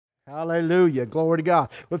Hallelujah. Glory to God.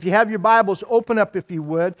 Well, if you have your Bibles, open up, if you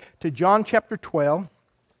would, to John chapter 12.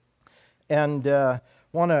 And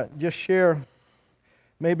want to just share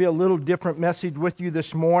maybe a little different message with you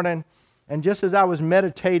this morning. And just as I was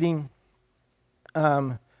meditating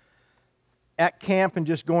at camp and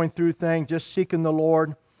just going through things, just seeking the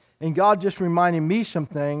Lord, and God just reminded me some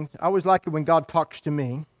things. I always like it when God talks to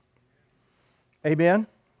me. Amen?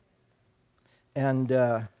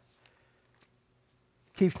 And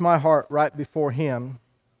keeps my heart right before Him.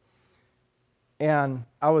 And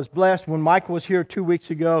I was blessed when Michael was here 2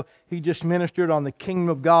 weeks ago. He just ministered on the kingdom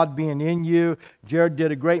of God being in you. Jared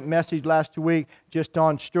did a great message last week just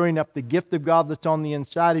on stirring up the gift of God that's on the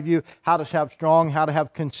inside of you, how to have how to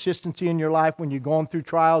have consistency in your life when you're going through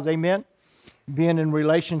trials. Amen? Being in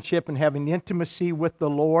relationship and having intimacy with the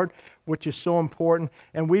Lord, which is so important.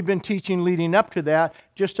 And we've been teaching leading up to that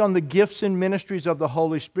just on the gifts and ministries of the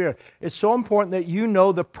Holy Spirit. It's so important that you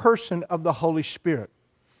know the person of the Holy Spirit.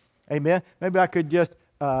 Amen? Maybe I could just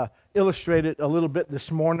illustrate it a little bit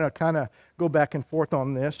this morning. I'll kind of go back and forth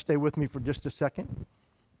on this. Stay with me for just a second.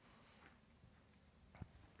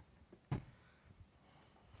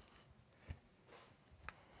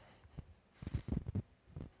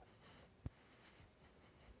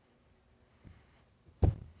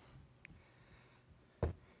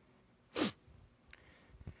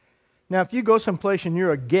 Now, if you go someplace and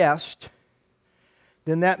you're a guest,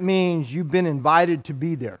 then that means you've been invited to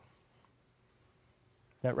be there.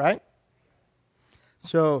 Is that right?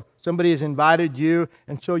 So somebody has invited you,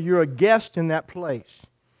 and so you're a guest in that place.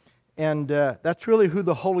 And that's really who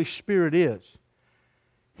the Holy Spirit is.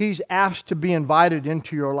 He's asked to be invited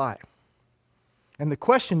into your life. And the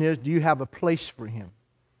question is, do you have a place for Him?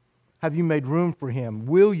 Have you made room for Him?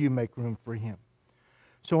 Will you make room for Him?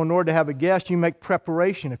 So in order to have a guest, you make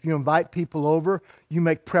preparation. If you invite people over, you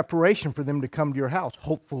make preparation for them to come to your house,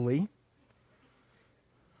 hopefully.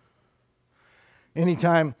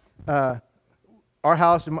 Anytime, our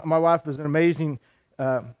house, my wife is an amazing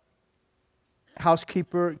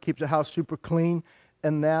housekeeper, keeps the house super clean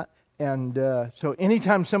and that. And so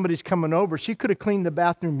anytime somebody's coming over, she could have cleaned the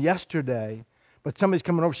bathroom yesterday, but somebody's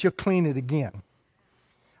coming over, she'll clean it again.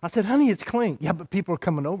 I said, honey, it's clean. Yeah, but people are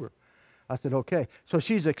coming over. I said, okay. So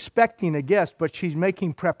she's expecting a guest, but she's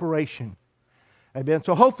making preparation. Amen.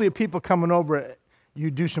 So hopefully if people coming over, you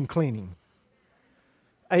do some cleaning.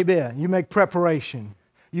 Amen. You make preparation.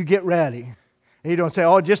 You get ready. And you don't say,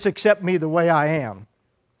 oh, just accept me the way I am.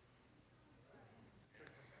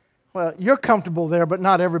 Well, you're comfortable there, but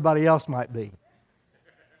not everybody else might be.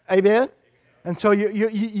 Amen. And so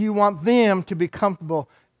you want them to be comfortable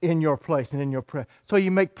in your place and in your prayer. So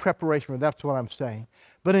you make preparation. That's what I'm saying.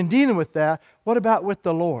 But in dealing with that, what about with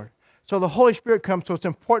the Lord? So the Holy Spirit comes, so it's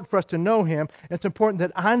important for us to know Him. It's important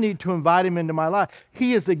that I need to invite Him into my life.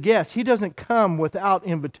 He is a guest. He doesn't come without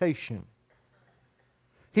invitation.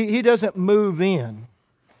 He doesn't move in.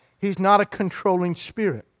 He's not a controlling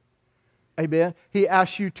spirit. Amen? He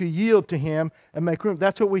asks you to yield to Him and make room.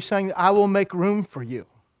 That's what we sang, I will make room for you.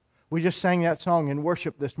 We just sang that song in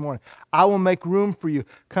worship this morning. I will make room for you.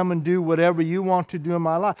 Come and do whatever you want to do in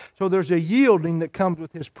my life. So there's a yielding that comes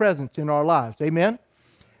with His presence in our lives. Amen?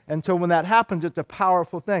 And so when that happens, it's a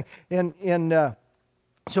powerful thing.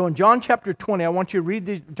 So in John chapter 20, I want you to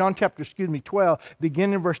read John chapter 12,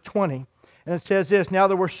 beginning in verse 20. And it says this, now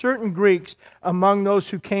there were certain Greeks among those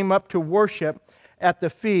who came up to worship at the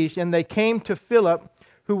feast, and they came to Philip,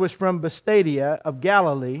 who was from Bethsaida of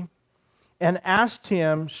Galilee, and asked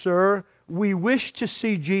him, sir, we wish to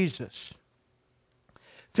see Jesus.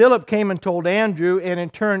 Philip came and told Andrew, and in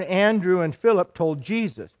turn Andrew and Philip told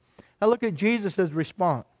Jesus. Now look at Jesus'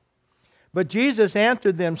 response. But Jesus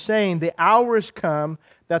answered them, saying, the hour is come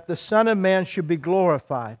that the Son of Man should be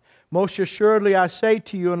glorified. Most assuredly I say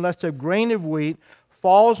to you, unless a grain of wheat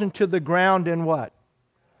falls into the ground and what?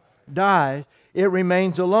 Dies, it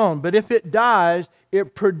remains alone. But if it dies,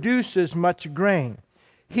 it produces much grain.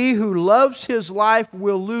 He who loves his life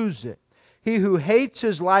will lose it. He who hates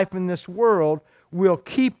his life in this world will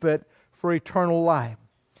keep it for eternal life.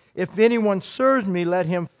 If anyone serves me, let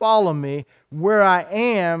him follow me. Where I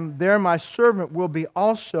am, there my servant will be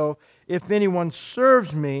also. If anyone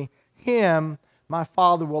serves me, him my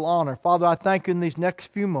Father will honor. Father, I thank you in these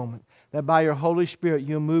next few moments that by your Holy Spirit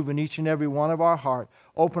you'll move in each and every one of our hearts.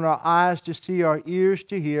 Open our eyes to see, our ears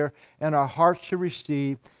to hear, and our hearts to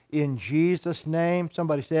receive. In Jesus' name,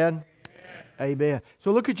 somebody said, Amen. Amen.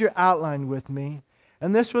 So look at your outline with me.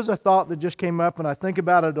 And this was a thought that just came up, and I think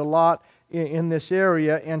about it a lot in this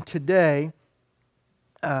area. And today,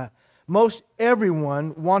 most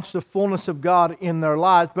everyone wants the fullness of God in their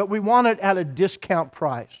lives, but we want it at a discount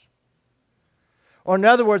price. Or in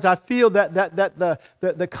other words, I feel that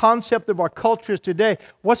the concept of our culture is today,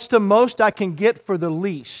 what's the most I can get for the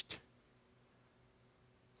least?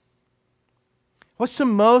 What's the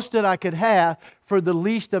most that I could have for the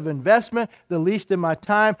least of investment, the least of my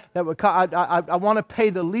time? I want to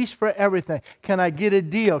pay the least for everything. Can I get a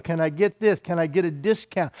deal? Can I get this? Can I get a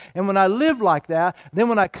discount? And when I live like that, then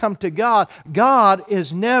when I come to God, God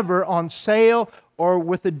is never on sale or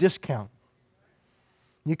with a discount.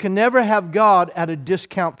 You can never have God at a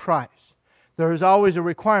discount price. There is always a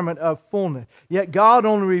requirement of fullness. Yet God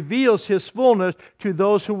only reveals His fullness to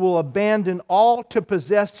those who will abandon all to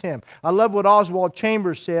possess Him. I love what Oswald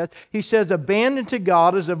Chambers says. He says, abandon to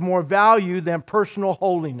God is of more value than personal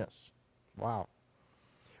holiness. Wow.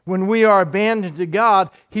 When we are abandoned to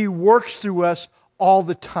God, He works through us all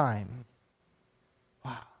the time.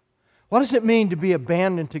 Wow. What does it mean to be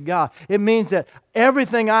abandoned to God? It means that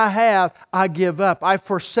everything I have, I give up. I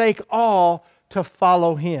forsake all to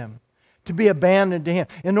follow Him. To be abandoned to Him.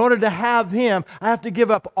 In order to have Him, I have to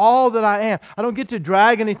give up all that I am. I don't get to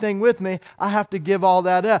drag anything with me. I have to give all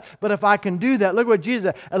that up. But if I can do that, look what Jesus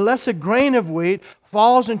said. Unless a grain of wheat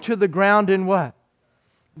falls into the ground and what?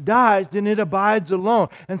 Dies, then it abides alone.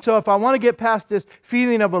 And so if I want to get past this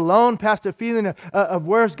feeling of alone, past the feeling of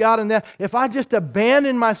where's God in that, if I just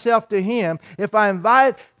abandon myself to Him, if I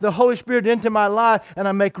invite the Holy Spirit into my life and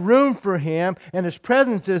I make room for Him and His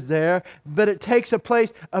presence is there, but it takes a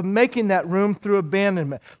place of making that room through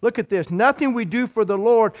abandonment. Look at this. Nothing we do for the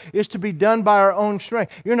Lord is to be done by our own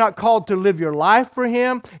strength. You're not called to live your life for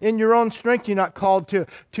Him in your own strength. You're not called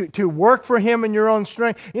to work for Him in your own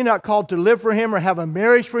strength. You're not called to live for Him or have a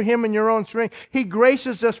marriage for Him in your own strength. He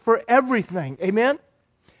graces us for everything. Amen?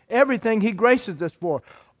 Everything He graces us for.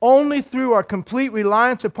 Only through our complete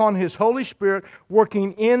reliance upon His Holy Spirit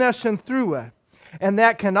working in us and through us. And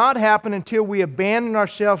that cannot happen until we abandon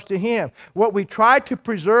ourselves to Him. What we try to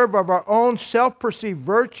preserve of our own self-perceived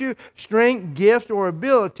virtue, strength, gift, or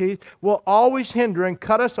abilities will always hinder and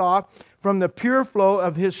cut us off from the pure flow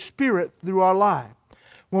of His Spirit through our life.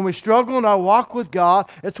 When we struggle in our walk with God,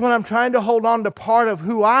 it's when I'm trying to hold on to part of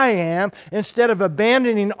who I am instead of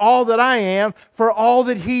abandoning all that I am for all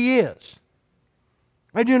that He is.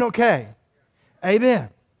 Are you doing okay? Amen.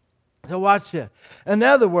 So watch this. In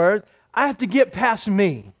other words, I have to get past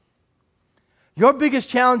me. Your biggest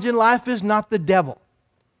challenge in life is not the devil.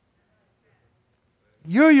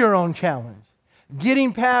 You're your own challenge.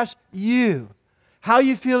 Getting past you. How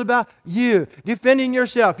you feel about you. Defending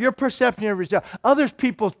yourself. Your perception of yourself. Other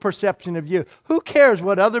people's perception of you. Who cares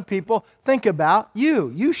what other people think about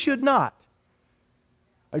you? You should not.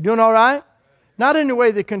 Are you doing all right? Not in the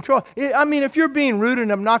way they control. I mean, if you're being rude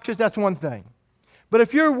and obnoxious, that's one thing. But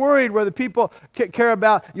if you're worried whether people care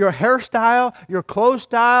about your hairstyle, your clothes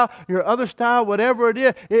style, your other style, whatever it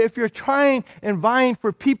is, if you're trying and vying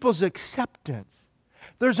for people's acceptance,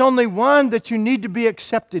 there's only one that you need to be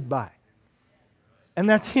accepted by. And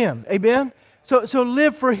that's Him. Amen? So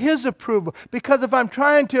live for His approval. Because if I'm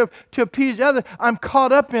trying to appease others, I'm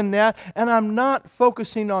caught up in that and I'm not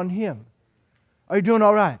focusing on Him. Are you doing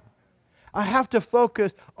all right? I have to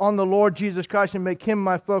focus on the Lord Jesus Christ and make Him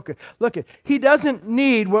my focus. Look, He doesn't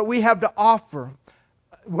need what we have to offer,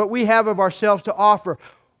 what we have of ourselves to offer.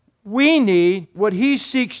 We need what He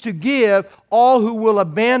seeks to give all who will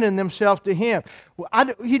abandon themselves to Him.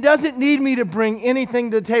 He doesn't need me to bring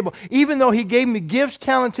anything to the table. Even though He gave me gifts,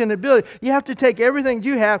 talents, and ability, you have to take everything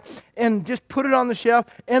you have and just put it on the shelf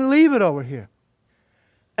and leave it over here.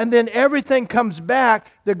 And then everything comes back.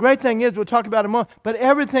 The great thing is, we'll talk about it in a moment, but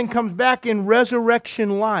everything comes back in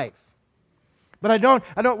resurrection life. But I don't,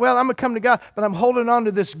 well, I'm going to come to God, but I'm holding on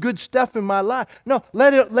to this good stuff in my life. No,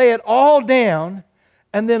 lay it all down,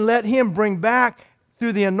 and then let Him bring back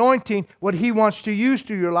through the anointing what He wants to use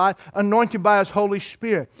through your life, anointed by His Holy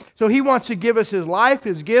Spirit. So He wants to give us His life,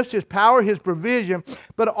 His gifts, His power, His provision,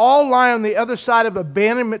 but all lie on the other side of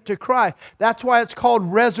abandonment to Christ. That's why it's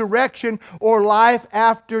called resurrection or life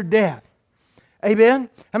after death. Amen?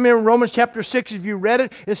 I mean, in Romans chapter 6, if you read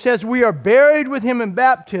it, it says we are buried with Him in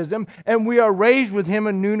baptism and we are raised with Him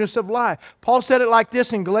in newness of life. Paul said it like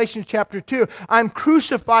this in Galatians chapter 2. I'm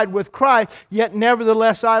crucified with Christ, yet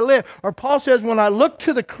nevertheless I live. Or Paul says, when I look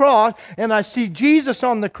to the cross and I see Jesus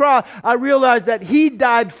on the cross, I realize that He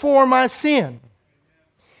died for my sin.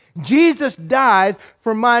 Jesus died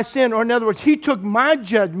for my sin. Or in other words, He took my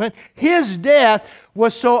judgment. His death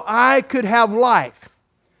was so I could have life.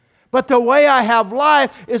 But the way I have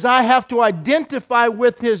life is I have to identify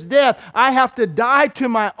with His death. I have to die to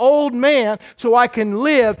my old man so I can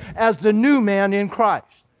live as the new man in Christ.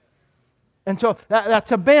 And so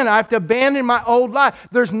that's abandon. I have to abandon my old life.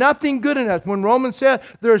 There's nothing good in us. When Romans said,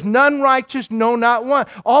 there's none righteous, no, not one.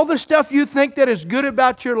 All the stuff you think that is good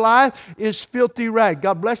about your life is filthy rag.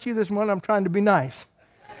 God bless you this morning. I'm trying to be nice.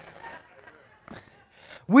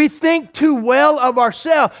 We think too well of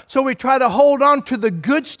ourselves, so we try to hold on to the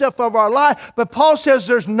good stuff of our life. But Paul says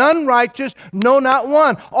there's none righteous, no, not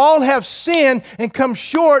one. All have sinned and come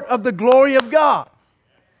short of the glory of God.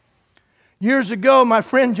 Years ago, my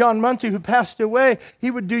friend John Muncie, who passed away, he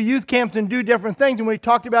would do youth camps and do different things. And when he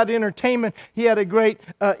talked about entertainment, he had a great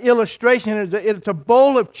illustration. It's a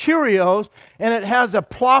bowl of Cheerios, and it has a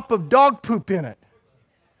plop of dog poop in it.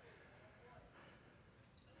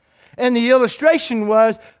 And the illustration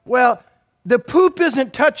was, well, the poop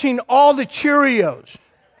isn't touching all the Cheerios.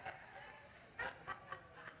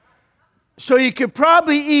 So you could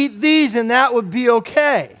probably eat these and that would be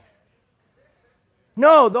okay.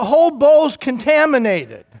 No, the whole bowl's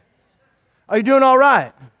contaminated. Are you doing all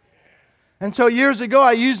right? And so years ago,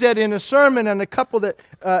 I used that in a sermon, and a couple that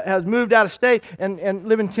has moved out of state and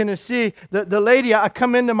live in Tennessee, the lady, I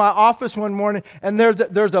come into my office one morning, and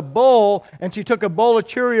there's a bowl, and she took a bowl of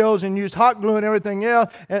Cheerios and used hot glue and everything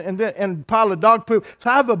else, and a pile of dog poop. So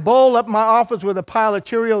I have a bowl up in my office with a pile of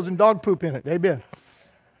Cheerios and dog poop in it. Amen.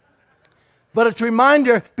 But it's a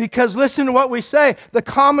reminder, because listen to what we say. The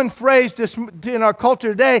common phrase in our culture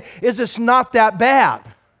today is, it's not that bad.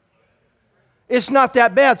 It's not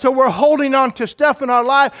that bad. So we're holding on to stuff in our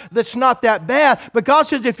life that's not that bad. But God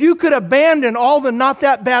says, if you could abandon all the not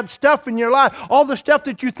that bad stuff in your life, all the stuff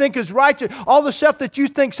that you think is righteous, all the stuff that you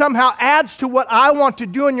think somehow adds to what I want to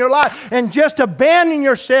do in your life, and just abandon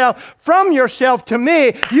yourself from yourself to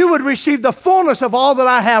me, you would receive the fullness of all that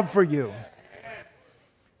I have for you.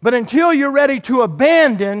 But until you're ready to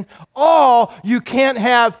abandon all, you can't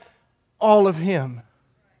have all of Him.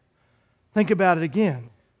 Think about it again.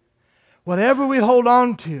 Whatever we hold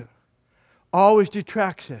on to always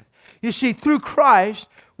detracts it. You see, through Christ,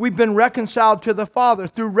 we've been reconciled to the Father.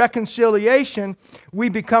 Through reconciliation, we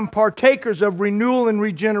become partakers of renewal and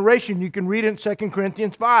regeneration. You can read it in 2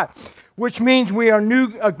 Corinthians 5, which means we are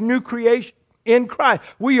a new creation. In Christ,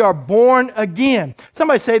 we are born again.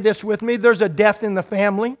 Somebody say this with me. There's a death in the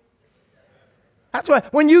family. That's why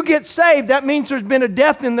when you get saved, that means there's been a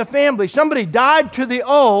death in the family. Somebody died to the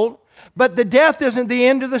old, but the death isn't the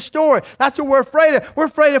end of the story. That's what we're afraid of. We're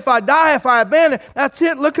afraid if I die, if I abandon, that's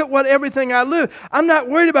it. Look at everything I lose. I'm not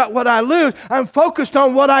worried about what I lose. I'm focused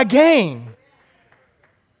on what I gain.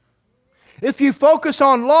 If you focus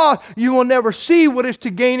on loss, you will never see what is to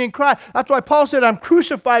gain in Christ. That's why Paul said, I'm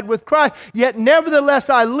crucified with Christ, yet nevertheless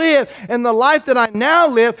I live. And the life that I now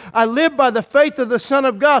live, I live by the faith of the Son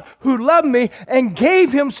of God, who loved me and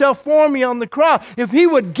gave Himself for me on the cross. If He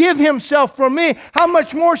would give Himself for me, how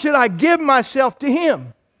much more should I give myself to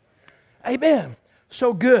Him? Amen.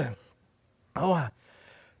 So good.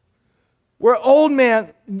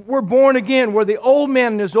 We're born again, where the old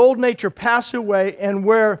man and his old nature pass away, and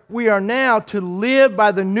where we are now to live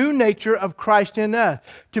by the new nature of Christ in us,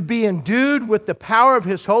 to be endued with the power of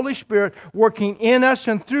His Holy Spirit working in us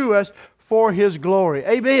and through us for His glory.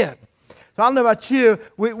 Amen. So I don't know about you,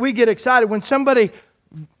 we get excited when somebody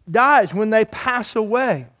dies, when they pass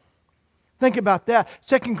away. Think about that.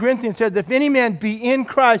 2 Corinthians says, if any man be in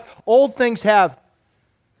Christ, old things have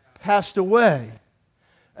passed away.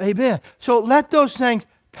 Amen. So let those things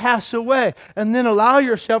pass away, and then allow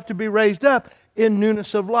yourself to be raised up in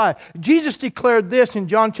newness of life. Jesus declared this in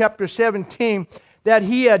John chapter 17, that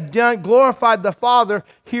He had glorified the Father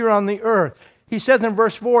here on the earth. He says in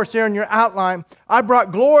verse 4, it's there in your outline, I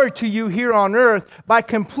brought glory to you here on earth by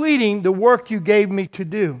completing the work you gave me to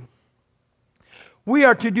do. We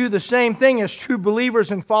are to do the same thing as true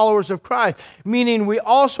believers and followers of Christ, meaning we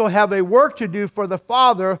also have a work to do for the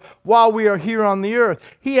Father while we are here on the earth.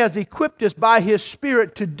 He has equipped us by His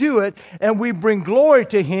Spirit to do it, and we bring glory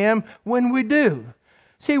to Him when we do.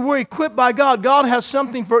 See, we're equipped by God. God has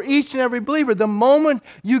something for each and every believer. The moment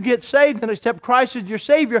you get saved and accept Christ as your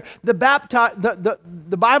Savior, the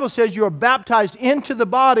Bible says you are baptized into the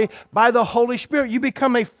body by the Holy Spirit. You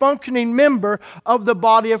become a functioning member of the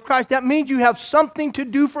body of Christ. That means you have something to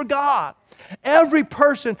do for God. Every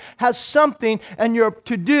person has something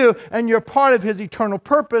to do, and you're part of His eternal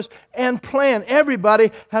purpose and plan.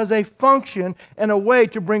 Everybody has a function and a way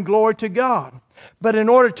to bring glory to God. But in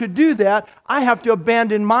order to do that, I have to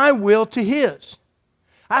abandon my will to His.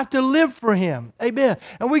 I have to live for Him. Amen.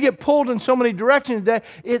 And we get pulled in so many directions today,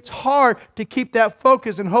 it's hard to keep that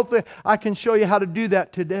focus, and hopefully I can show you how to do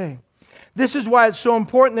that today. This is why it's so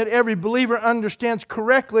important that every believer understands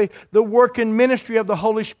correctly the work and ministry of the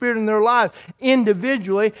Holy Spirit in their lives,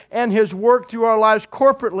 individually, and His work through our lives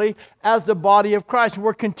corporately as the body of Christ.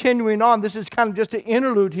 We're continuing on. This is kind of just an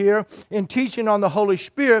interlude here in teaching on the Holy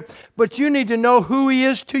Spirit, but you need to know who He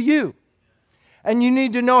is to you. And you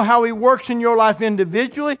need to know how He works in your life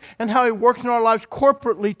individually and how He works in our lives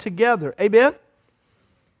corporately together. Amen?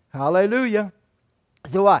 Hallelujah.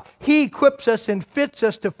 So He equips us and fits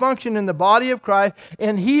us to function in the body of Christ,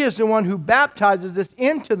 and He is the one who baptizes us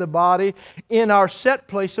into the body in our set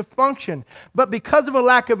place of function. But because of a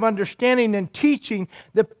lack of understanding and teaching,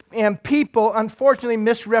 and people unfortunately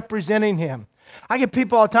misrepresenting Him. I get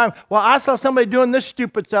people all the time, well, I saw somebody doing this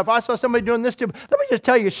stupid stuff. I saw somebody doing this stupid. Let me just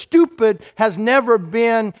tell you, stupid has never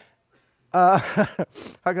been, how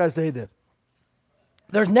can I say this?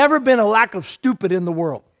 There's never been a lack of stupid in the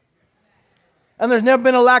world. And there's never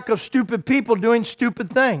been a lack of stupid people doing stupid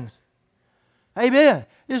things. Amen.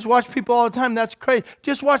 You just watch people all the time. That's crazy.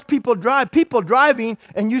 Just watch people drive. People driving,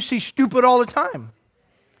 and you see stupid all the time.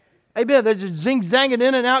 Amen. They're just zing-zanging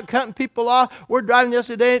in and out, cutting people off. We're driving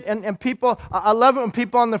yesterday, and people, I love it when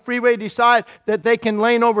people on the freeway decide that they can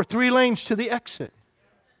lane over 3 lanes to the exit.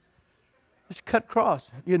 Just cut across,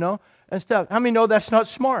 and stuff. How many know that's not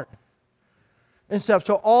smart? And stuff.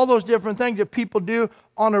 So all those different things that people do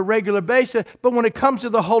on a regular basis. But when it comes to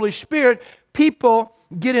the Holy Spirit, people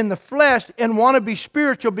get in the flesh and want to be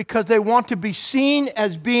spiritual because they want to be seen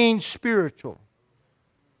as being spiritual.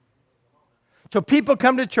 So people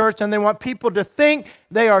come to church and they want people to think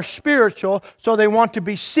they are spiritual, so they want to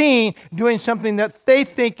be seen doing something that they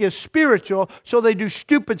think is spiritual, so they do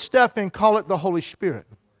stupid stuff and call it the Holy Spirit.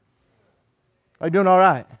 Are you doing all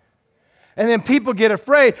right? And then people get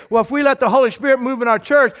afraid. Well, if we let the Holy Spirit move in our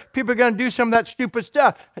church, people are going to do some of that stupid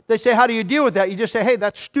stuff. They say, how do you deal with that? You just say, hey,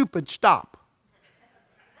 that's stupid. Stop.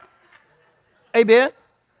 Amen?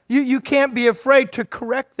 You can't be afraid to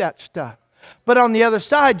correct that stuff. But on the other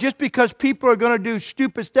side, just because people are going to do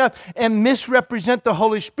stupid stuff and misrepresent the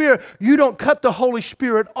Holy Spirit, you don't cut the Holy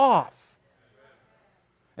Spirit off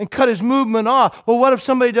and cut His movement off. Well, what if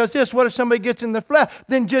somebody does this? What if somebody gets in the flesh?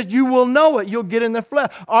 Then just you will know it. You'll get in the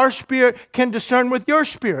flesh. Our spirit can discern with your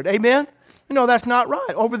spirit. Amen? That's not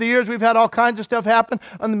right. Over the years, we've had all kinds of stuff happen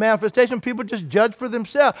on the manifestation. People just judge for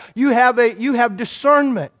themselves. You have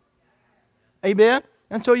discernment. Amen?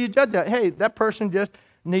 And so you judge that. Hey, that person just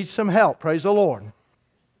needs some help. Praise the Lord.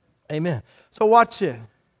 Amen. So watch this.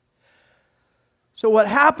 So what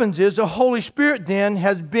happens is the Holy Spirit then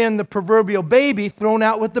has been the proverbial baby thrown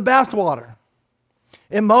out with the bathwater.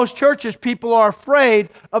 In most churches, people are afraid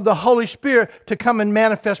of the Holy Spirit to come and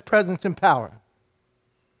manifest presence and power.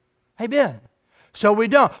 Amen. So we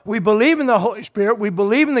don't. We believe in the Holy Spirit. We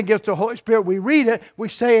believe in the gifts of the Holy Spirit. We read it. We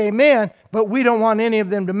say amen, but we don't want any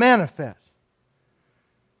of them to manifest.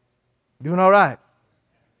 Doing all right?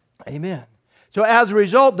 Amen. So as a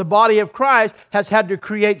result, the body of Christ has had to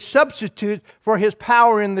create substitutes for His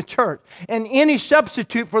power in the church. And any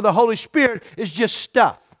substitute for the Holy Spirit is just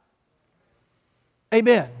stuff.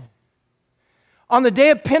 Amen. On the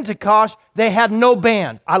day of Pentecost, they had no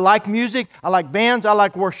band. I like music, I like bands, I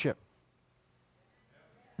like worship.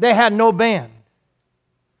 They had no band.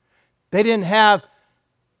 They didn't have,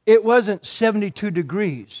 it wasn't 72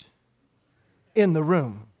 degrees in the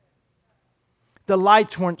room. The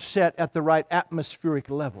lights weren't set at the right atmospheric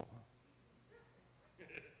level.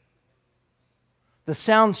 The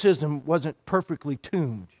sound system wasn't perfectly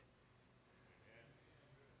tuned.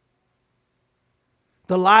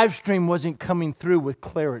 The live stream wasn't coming through with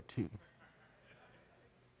clarity.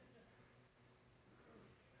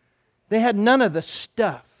 They had none of the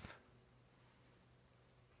stuff.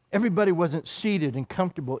 Everybody wasn't seated and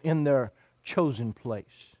comfortable in their chosen place.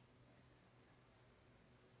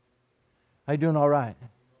 Are you doing all right?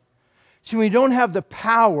 See, when you don't have the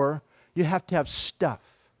power, you have to have stuff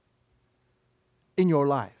in your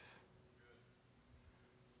life.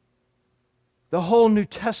 The whole New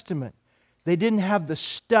Testament, they didn't have the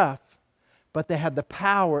stuff, but they had the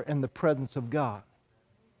power and the presence of God.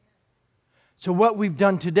 So what we've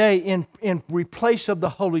done today, in replace of the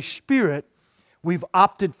Holy Spirit, we've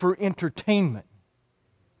opted for entertainment.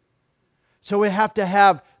 So we have to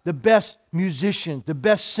have the best musicians, the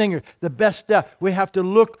best singers, the best stuff. We have to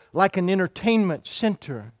look like an entertainment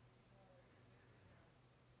center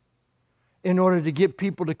in order to get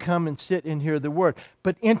people to come and sit and hear the Word.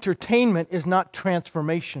 But entertainment is not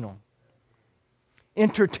transformational.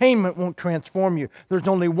 Entertainment won't transform you. There's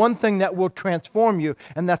only one thing that will transform you,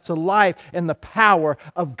 and that's the life and the power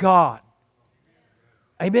of God.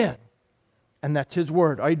 Amen. And that's His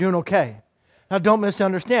Word. Are you doing okay? Now, don't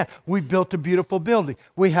misunderstand. We built a beautiful building.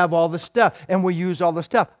 We have all the stuff, and we use all the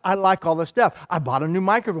stuff. I like all the stuff. I bought a new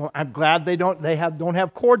microphone. I'm glad they don't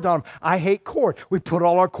have cords on them. I hate cords. We put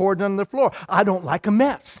all our cords on the floor. I don't like a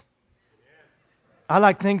mess. I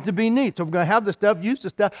like things to be neat. So we're going to have the stuff, use the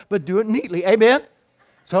stuff, but do it neatly. Amen?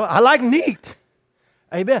 So I like neat.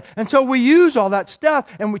 Amen. And so we use all that stuff,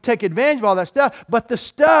 and we take advantage of all that stuff, but the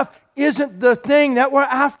stuff isn't the thing that we're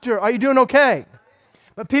after. Are you doing okay?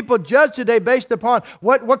 But people judge today based upon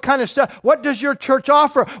what kind of stuff. What does your church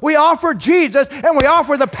offer? We offer Jesus, and we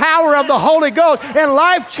offer the power of the Holy Ghost and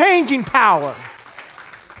life-changing power.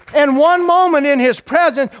 And one moment in His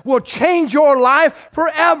presence will change your life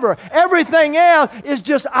forever. Everything else is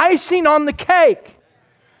just icing on the cake.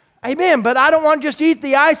 Amen. But I don't want to just eat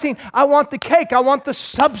the icing. I want the cake. I want the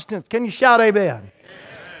substance. Can you shout amen?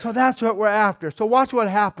 So that's what we're after. So watch what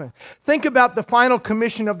happens. Think about the final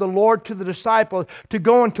commission of the Lord to the disciples to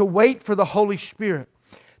go and to wait for the Holy Spirit.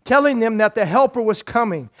 Telling them that the Helper was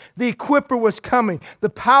coming, the Equipper was coming, the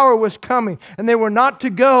power was coming, and they were not to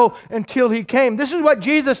go until He came. This is what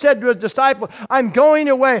Jesus said to His disciples. I'm going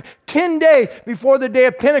away 10 days before the day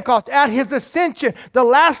of Pentecost. At His ascension, the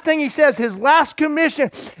last thing He says, His last commission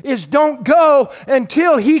is don't go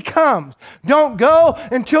until He comes. Don't go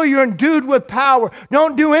until you're endued with power.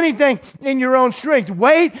 Don't do anything in your own strength.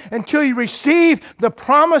 Wait until you receive the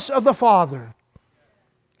promise of the Father.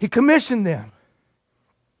 He commissioned them.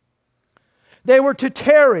 They were to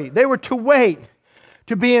tarry. They were to wait,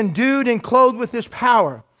 to be endued and clothed with His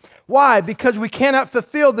power. Why? Because we cannot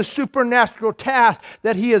fulfill the supernatural task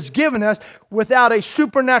that He has given us without a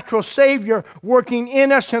supernatural Savior working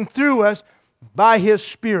in us and through us by His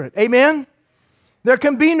Spirit. Amen? There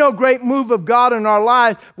can be no great move of God in our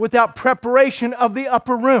lives without preparation of the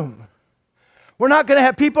upper room. We're not going to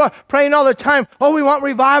have people praying all the time, oh, we want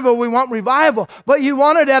revival, we want revival. But you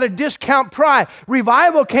want it at a discount price.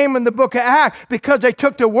 Revival came in the book of Acts because they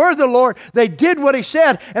took the word of the Lord, they did what He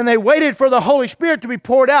said, and they waited for the Holy Spirit to be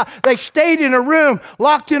poured out. They stayed in a room,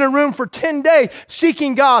 locked in a room for 10 days,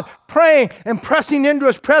 seeking God, praying and pressing into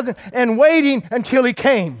His presence and waiting until He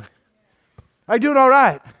came. Are you doing all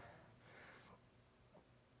right?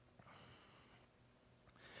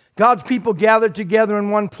 God's people gathered together in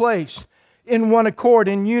one place, in one accord,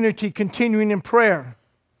 in unity, continuing in prayer.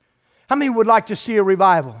 How many would like to see a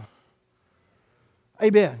revival?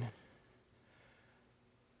 Amen.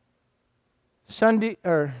 Sunday,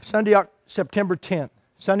 September 10th.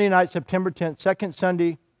 Sunday night, September 10th, second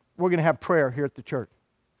Sunday, we're going to have prayer here at the church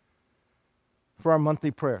for our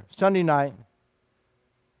monthly prayer. Sunday night,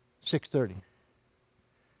 6:30.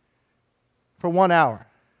 For 1 hour.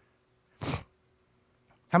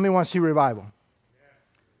 How many want to see revival?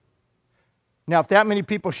 Now, if that many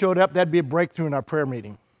people showed up, that'd be a breakthrough in our prayer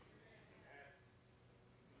meeting.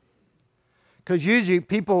 Because usually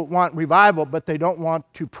people want revival, but they don't want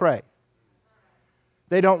to pray.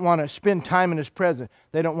 They don't want to spend time in His presence.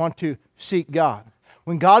 They don't want to seek God.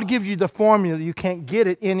 When God gives you the formula, you can't get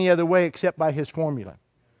it any other way except by His formula.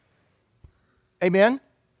 Amen?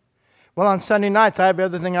 Well, on Sunday nights, I have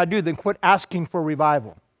everything I do. Then quit asking for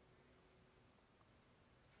revival.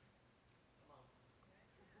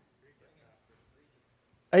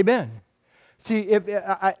 Amen. See, if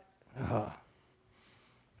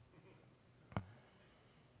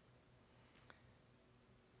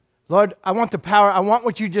Lord, I want the power. I want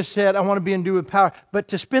what you just said. I want to be endued with power. But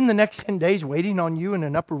to spend the next 10 days waiting on you in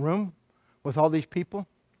an upper room with all these people?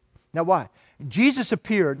 Now why? Jesus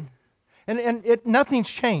appeared, and nothing's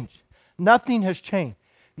changed. Nothing has changed.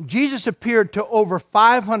 Jesus appeared to over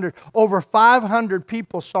 500. Over 500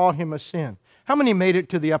 people saw Him ascend. How many made it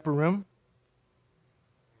to the upper room?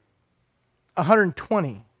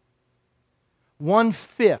 120.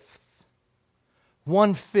 1/5.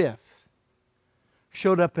 1/5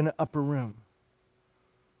 showed up in the upper room.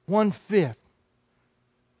 1/5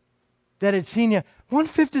 that had seen Him.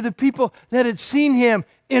 1/5 of the people that had seen Him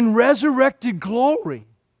in resurrected glory.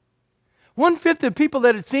 1/5 of the people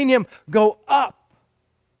that had seen Him go up.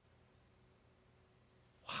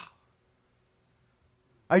 Wow.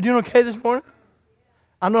 Are you doing okay this morning?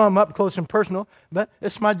 I know I'm up close and personal, but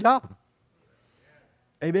it's my job.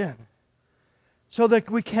 Amen. So that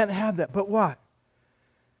we can't have that. But what?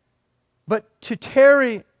 But to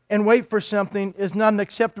tarry and wait for something is not an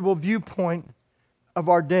acceptable viewpoint of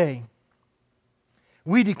our day.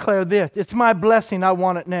 We declare this: it's my blessing, I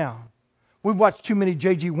want it now. We've watched too many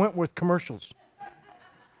J.G. Wentworth commercials.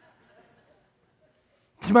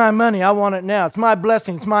 It's my money, I want it now. It's my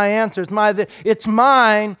blessing, it's my answer, it's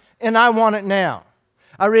mine, and I want it now.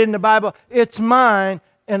 I read in the Bible, it's mine,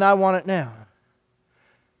 and I want it now.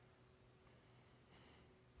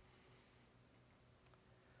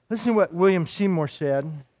 Listen to what William Seymour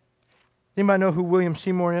said. Anybody know who William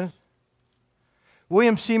Seymour is?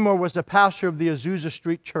 William Seymour was the pastor of the Azusa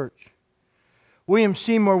Street Church. William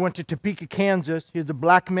Seymour went to Topeka, Kansas. He was a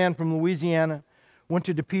black man from Louisiana. Went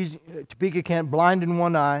to Topeka, Kansas, blind in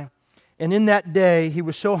one eye. And in that day, he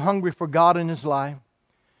was so hungry for God in his life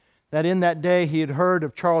that in that day he had heard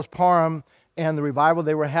of Charles Parham and the revival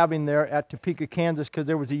they were having there at Topeka, Kansas, because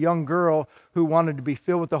there was a young girl who wanted to be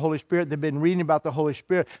filled with the Holy Spirit. They'd been reading about the Holy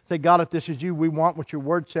Spirit. Say, God, if this is you, we want what your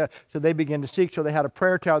word said. So they began to seek. So they had a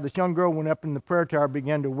prayer tower. This young girl went up in the prayer tower,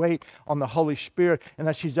 began to wait on the Holy Spirit. And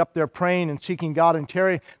as she's up there praying and seeking God and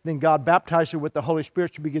Terry, then God baptized her with the Holy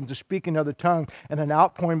Spirit. She begins to speak in other tongues. And an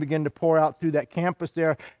outpouring began to pour out through that campus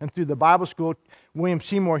there and through the Bible school. William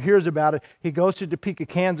Seymour hears about it. He goes to Topeka,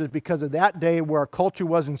 Kansas, because of that day where our culture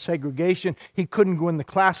was in segregation. He couldn't go in the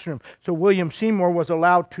classroom. So William Seymour was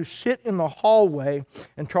allowed to sit in the hallway,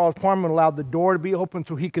 and Charles Parham allowed the door to be open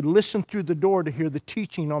so he could listen through the door to hear the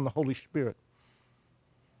teaching on the Holy Spirit.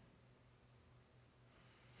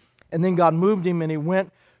 And then God moved him, and he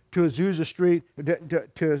went to Azusa Street,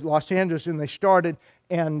 to Los Angeles, and they started.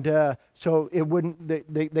 And so it wouldn't.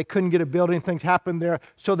 They couldn't get a building. Things happened there.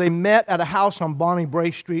 So they met at a house on Bonnie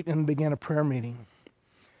Bray Street and began a prayer meeting.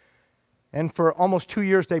 And for almost 2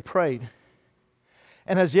 years they prayed.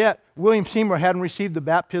 And as yet, William Seymour hadn't received the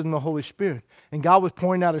baptism of the Holy Spirit. And God was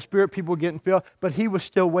pouring out His Spirit, people were getting filled, but he was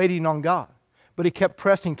still waiting on God. But he kept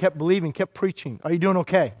pressing, kept believing, kept preaching. Are you doing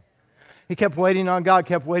okay? He kept waiting on God,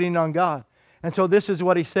 kept waiting on God. And so this is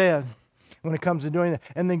what he said when it comes to doing that.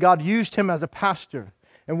 And then God used him as a pastor.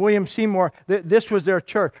 And William Seymour, this was their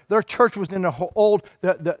church. Their church was in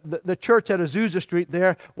the church at Azusa Street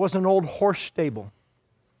there was an old horse stable.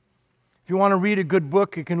 If you want to read a good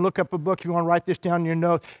book, you can look up a book. If you want to write this down in your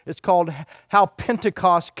notes, it's called How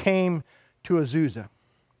Pentecost Came to Azusa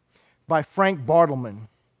by Frank Bartleman.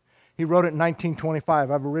 He wrote it in 1925.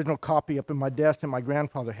 I have an original copy up in my desk that my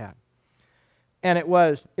grandfather had. And it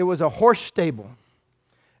was a horse stable.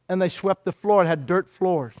 And they swept the floor. It had dirt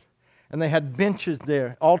floors. And they had benches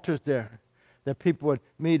there, altars there, that people would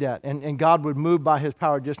meet at. And God would move by His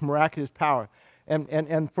power, just miraculous power.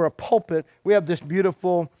 And for a pulpit, we have this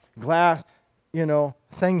beautiful glass,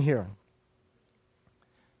 thing here.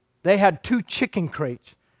 They had 2 chicken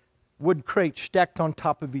crates, wood crates, stacked on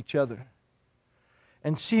top of each other.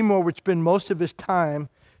 And Seymour would spend most of his time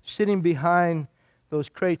sitting behind those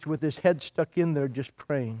crates with his head stuck in there just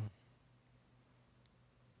praying.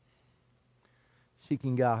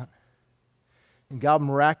 Seeking God. And God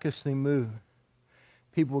miraculously moved.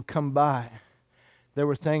 People would come by. There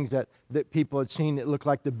were things that people had seen that looked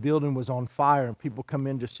like the building was on fire, and people come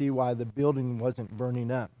in to see why the building wasn't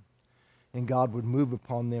burning up. And God would move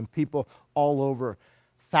upon them. People all over.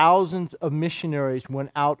 Thousands of missionaries went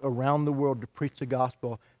out around the world to preach the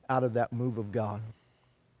gospel out of that move of God.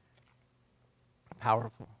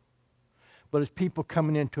 Powerful. But as people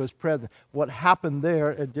coming into His presence, what happened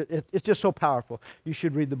there, it's just so powerful. You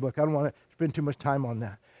should read the book. I don't want to spend too much time on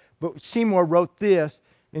that. But Seymour wrote this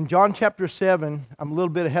in John chapter 7. I'm a little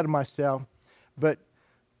bit ahead of myself, but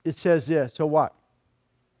it says this. So what?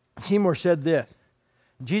 Seymour said this.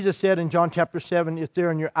 Jesus said in John chapter 7, it's there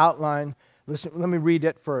in your outline. Listen, let me read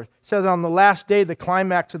it first. It says, on the last day, the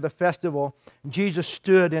climax of the festival, Jesus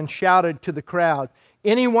stood and shouted to the crowd,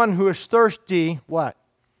 anyone who is thirsty, what?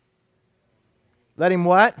 Let him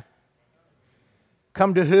what?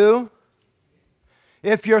 Come to who?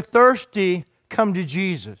 If you're thirsty, come to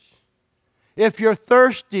Jesus. If you're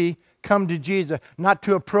thirsty, come to Jesus. Not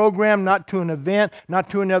to a program, not to an event, not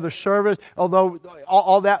to another service, although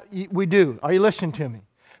all that we do. Are you listening to me?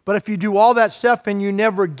 But if you do all that stuff and you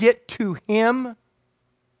never get to Him,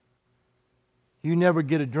 you never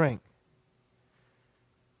get a drink.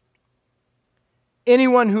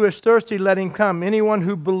 Anyone who is thirsty, let him come. Anyone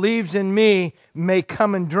who believes in me may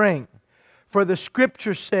come and drink. For the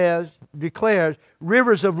Scripture declares,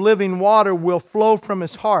 rivers of living water will flow from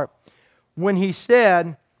his heart. When He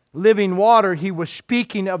said living water, He was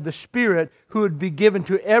speaking of the Spirit who would be given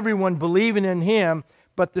to everyone believing in Him,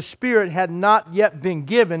 but the Spirit had not yet been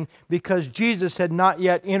given because Jesus had not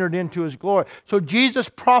yet entered into His glory. So Jesus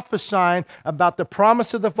prophesying about the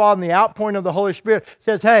promise of the Father and the outpouring of the Holy Spirit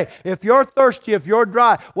says, hey, if you're thirsty, if you're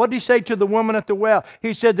dry, what did He say to the woman at the well?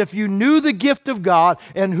 He said, if you knew the gift of God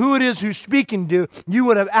and who it is who's speaking to, you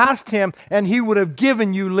would have asked Him and He would have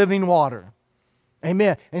given you living water.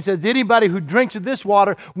 Amen. And he says, anybody who drinks of this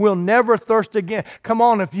water will never thirst again. Come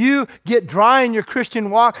on, if you get dry in your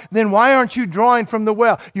Christian walk, then why aren't you drawing from the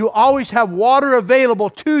well? You always have water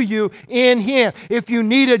available to you in Him. If you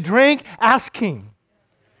need a drink, ask Him.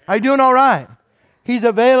 Are you doing all right? He's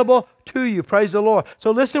available to you. Praise the Lord.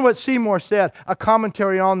 So listen to what Seymour said, a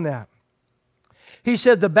commentary on that. He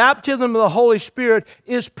said, the baptism of the Holy Spirit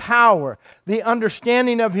is power, the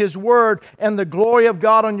understanding of His Word, and the glory of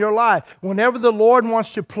God on your life. Whenever the Lord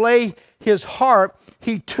wants to play His harp,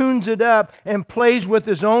 He tunes it up and plays with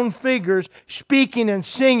His own fingers, speaking and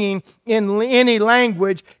singing in any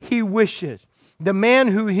language He wishes. The man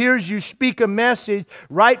who hears you speak a message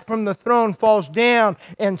right from the throne falls down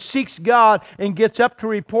and seeks God and gets up to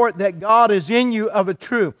report that God is in you of a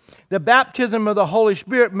truth. The baptism of the Holy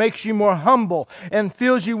Spirit makes you more humble and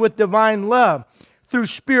fills you with divine love. Through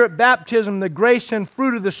Spirit baptism, the grace and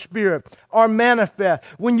fruit of the Spirit are manifest.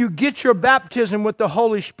 When you get your baptism with the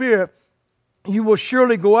Holy Spirit, you will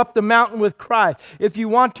surely go up the mountain with Christ. If you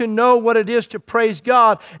want to know what it is to praise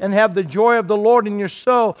God and have the joy of the Lord in your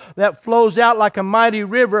soul that flows out like a mighty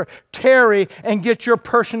river, tarry and get your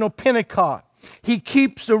personal Pentecost. He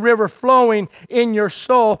keeps the river flowing in your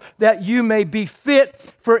soul that you may be fit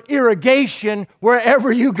for irrigation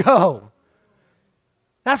wherever you go.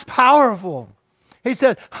 That's powerful. He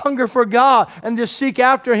said, hunger for God and just seek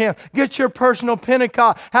after Him. Get your personal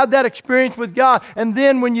Pentecost. Have that experience with God. And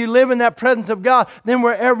then when you live in that presence of God, then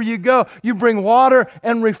wherever you go, you bring water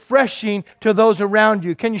and refreshing to those around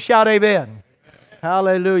you. Can you shout amen? Amen.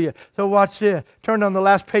 Hallelujah. So watch this. Turn on the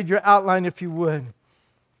last page of your outline if you would.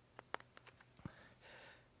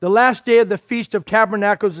 The last day of the Feast of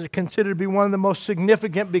Tabernacles is considered to be one of the most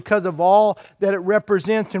significant because of all that it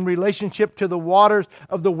represents in relationship to the waters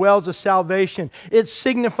of the wells of salvation. It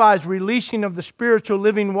signifies releasing of the spiritual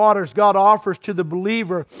living waters God offers to the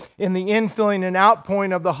believer in the infilling and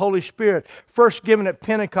outpouring of the Holy Spirit, first given at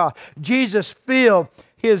Pentecost. Jesus filled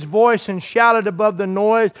His voice and shouted above the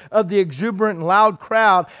noise of the exuberant and loud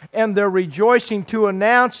crowd and their rejoicing to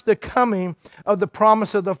announce the coming of the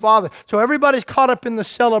promise of the Father. So everybody's caught up in the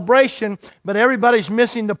celebration, but everybody's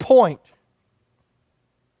missing the point.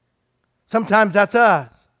 Sometimes that's us.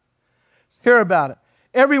 Hear about it.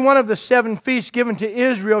 Every one of the 7 feasts given to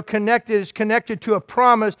Israel is connected to a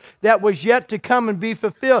promise that was yet to come and be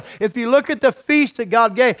fulfilled. If you look at the feast that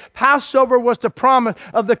God gave, Passover was the promise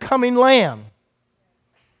of the coming Lamb.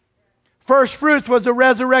 First fruits was the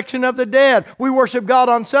resurrection of the dead. We worship God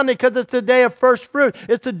on Sunday because it's the day of first fruit.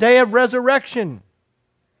 It's the day of resurrection.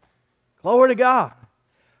 Glory to God.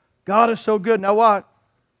 God is so good. Now what?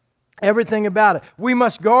 Everything about it. We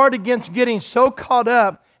must guard against getting so caught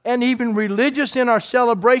up and even religious in our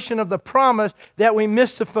celebration of the promise that we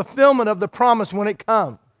miss the fulfillment of the promise when it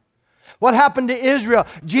comes. What happened to Israel?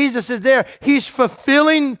 Jesus is there. He's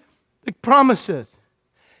fulfilling the promises.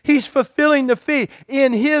 He's fulfilling the feast.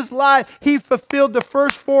 In His life, He fulfilled the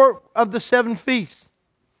first 4 of the 7 feasts.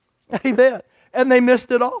 Amen. And they missed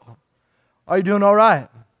it all. Are you doing all right?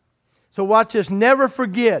 So watch this. Never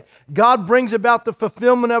forget, God brings about the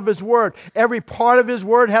fulfillment of His Word. Every part of His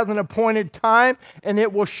Word has an appointed time, and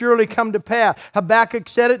it will surely come to pass. Habakkuk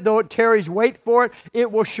said it, though it tarries, wait for it,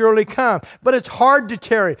 it will surely come. But it's hard to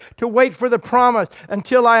tarry, to wait for the promise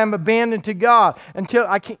until I am abandoned to God,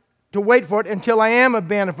 to wait for it until I am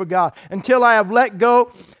abandoned for God, until I have let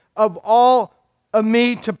go of all of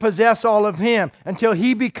me to possess all of Him, until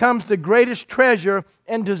He becomes the greatest treasure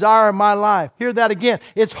and desire of my life. Hear that again.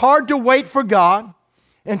 It's hard to wait for God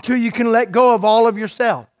until you can let go of all of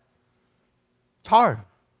yourself. It's hard.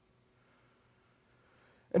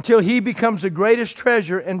 Until He becomes the greatest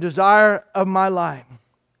treasure and desire of my life.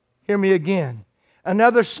 Hear me again.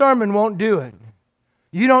 Another sermon won't do it.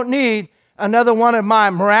 You don't need another one of my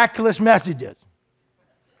miraculous messages.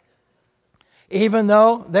 Even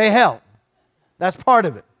though they help. That's part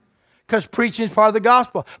of it. Because preaching is part of the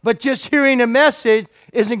gospel. But just hearing a message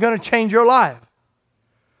isn't going to change your life.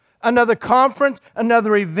 Another conference,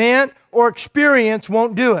 another event, or experience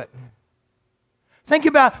won't do it. Think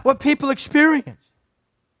about what people experience.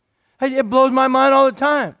 It blows my mind all the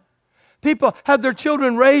time. People had their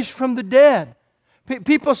children raised from the dead.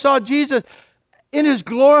 People saw Jesus in His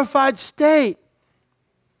glorified state.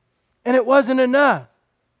 And it wasn't enough.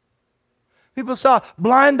 People saw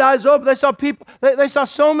blind eyes open. They saw people, they saw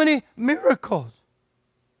so many miracles.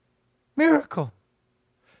 Miracles.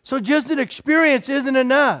 So just an experience isn't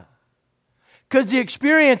enough. Because the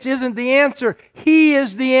experience isn't the answer. He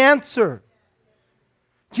is the answer.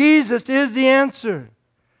 Jesus is the answer.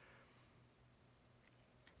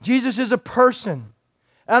 Jesus is a person.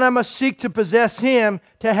 And I must seek to possess Him,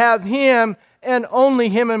 to have Him and only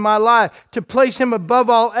Him in my life, to place Him above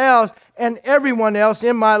all else and everyone else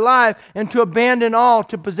in my life, and to abandon all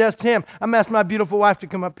to possess Him. I'm asking my beautiful wife to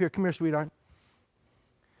come up here. Come here, sweetheart.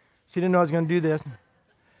 She didn't know I was going to do this.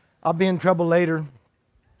 I'll be in trouble later.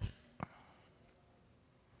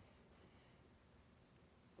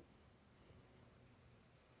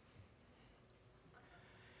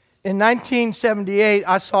 In 1978,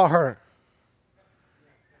 I saw her.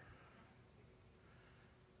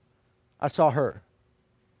 I saw her.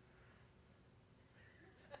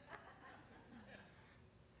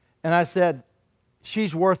 And I said,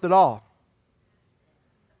 she's worth it all.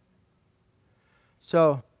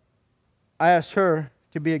 So I asked her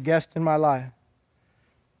to be a guest in my life.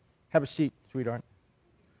 Have a seat, sweetheart.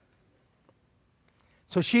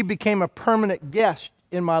 So she became a permanent guest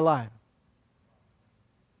in my life.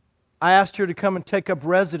 I asked her to come and take up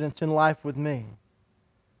residence in life with me.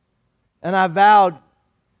 And I vowed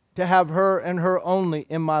to have her and her only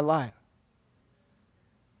in my life.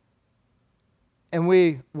 And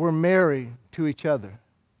we were married to each other.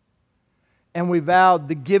 And we vowed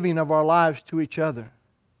the giving of our lives to each other.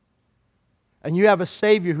 And you have a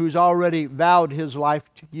Savior who's already vowed His life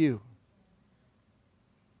to you.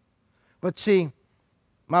 But see,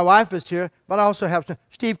 my wife is here, but I also have to...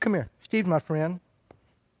 Steve, come here. Steve's my friend.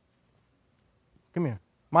 Come here.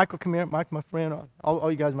 Michael, come here. Mike, my friend.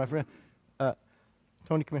 All you guys are my friend.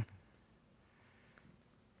 Tony, come here.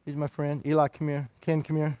 He's my friend. Eli, come here. Ken,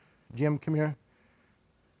 come here. Jim, come here.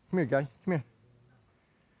 Come here, guys. Come here.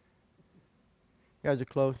 You guys are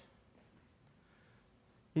close.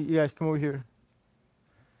 You guys come over here.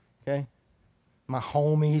 Okay? My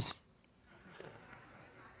homies.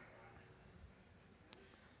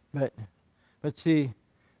 But see,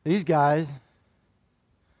 these guys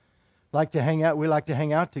like to hang out. We like to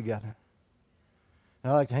hang out together.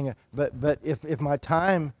 And I like to hang out. But if my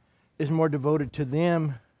time is more devoted to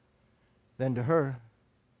them than to her,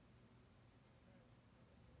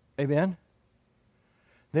 amen?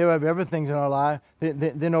 They have everything in our life.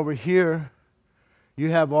 Then over here, you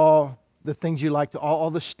have all the things you like to,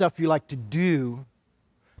 all the stuff you like to do,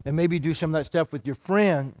 and maybe do some of that stuff with your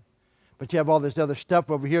friend. But you have all this other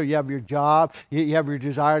stuff over here. You have your job. You have your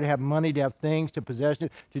desire to have money, to have things, to possess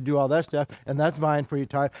it, to do all that stuff. And that's vying for your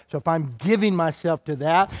time. So if I'm giving myself to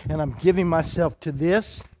that, and I'm giving myself to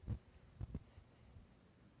this,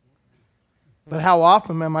 but how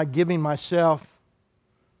often am I giving myself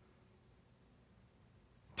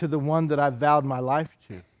to the one that I've vowed my life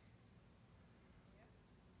to?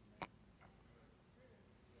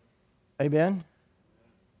 Amen?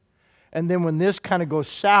 And then when this kind of goes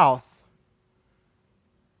south,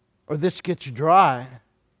 or this gets dry,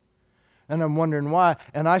 and I'm wondering why,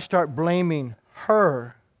 and I start blaming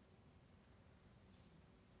her,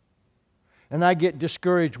 and I get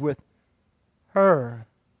discouraged with her,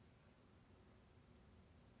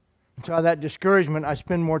 and so that discouragement, I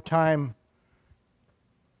spend more time,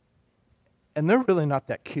 and they're really not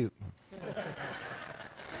that cute.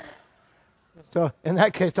 So in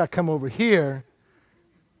that case, I come over here,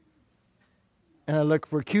 and I look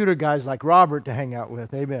for cuter guys like Robert to hang out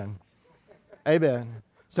with. Amen. Amen.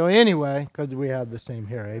 So anyway, because we have the same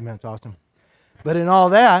hair. Amen. It's awesome. But in all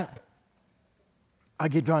that, I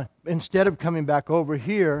get drawn. Instead of coming back over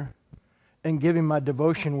here and giving my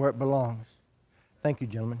devotion where it belongs. Thank you,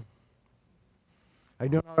 gentlemen. Are you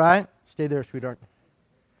doing all right? Stay there, sweetheart.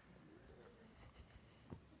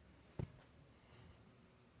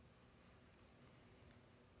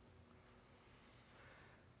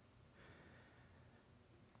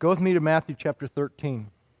 Go with me to Matthew chapter 13.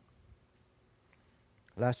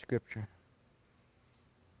 Last scripture.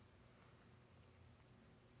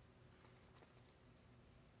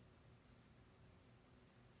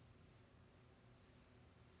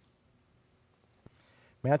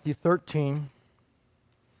 Matthew 13.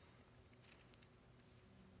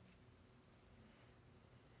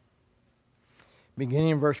 Beginning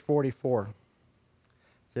in verse 44.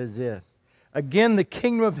 It says this. Again, the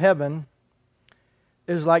kingdom of heaven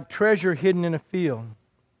is like treasure hidden in a field,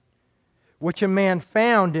 which a man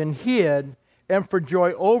found and hid, and for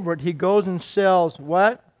joy over it, he goes and sells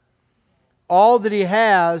what? All that he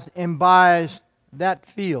has, and buys that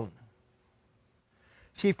field.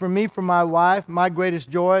 See, for me, for my wife, my greatest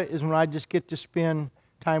joy is when I just get to spend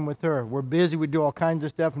time with her. We're busy, we do all kinds of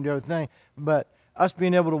stuff and do everything, but us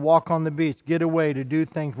being able to walk on the beach, get away to do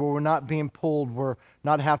things where we're not being pulled, we're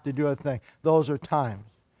not have to do a thing, those are times.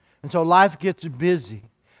 And so life gets busy,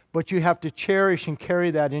 but you have to cherish and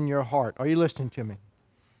carry that in your heart. Are you listening to me?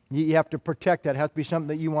 You have to protect that. It has to be something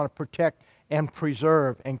that you want to protect and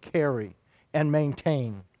preserve and carry and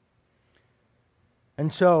maintain.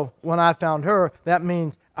 And so when I found her, that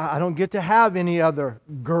means I don't get to have any other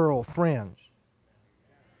girlfriends.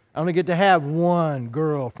 I only get to have one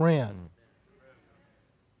girlfriend.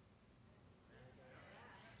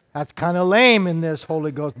 That's kind of lame in this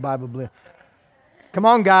Holy Ghost Bible belief. Come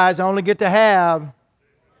on, guys, I only get to have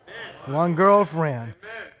one girlfriend.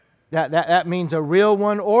 That means a real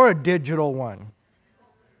one or a digital one.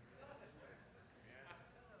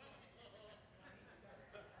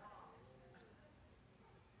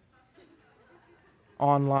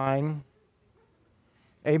 online.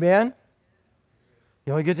 Amen?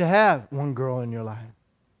 You only get to have one girl in your life.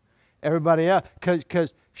 Everybody else,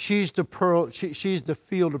 because she's the pearl, she's the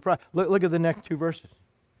field of prize. Look at the next two verses.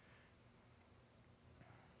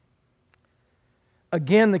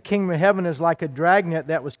 Again, the kingdom of heaven is like a dragnet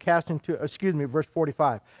that was cast into, verse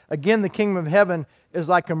 45. Again, the kingdom of heaven is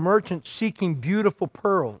like a merchant seeking beautiful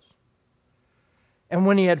pearls. And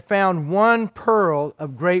when he had found one pearl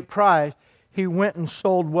of great price, he went and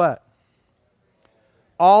sold what?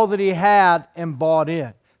 All that he had and bought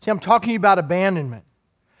it. See, I'm talking about abandonment.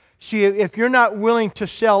 See, if you're not willing to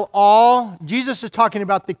sell all, Jesus is talking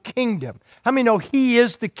about the kingdom. How many know He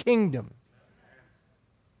is the kingdom?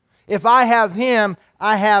 If I have Him,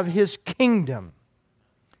 I have His kingdom.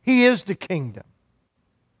 He is the kingdom.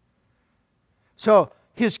 So,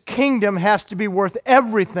 His kingdom has to be worth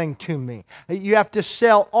everything to me. You have to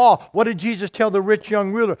sell all. What did Jesus tell the rich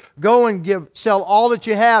young ruler? Go and sell all that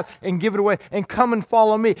you have and give it away and come and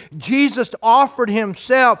follow me. Jesus offered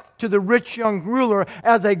Himself to the rich young ruler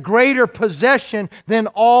as a greater possession than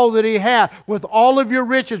all that he had. With all of your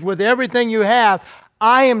riches, with everything you have,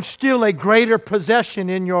 I am still a greater possession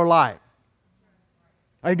in your life.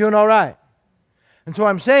 Are you doing all right? And so what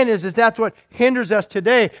I'm saying is that's what hinders us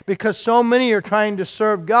today, because so many are trying to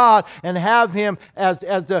serve God and have Him as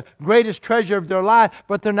the greatest treasure of their life,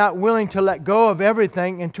 but they're not willing to let go of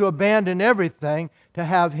everything and to abandon everything to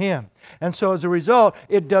have Him. And so as a result,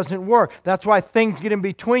 it doesn't work. That's why things get in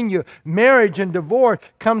between you. Marriage and divorce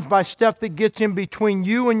comes by stuff that gets in between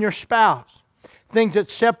you and your spouse. Things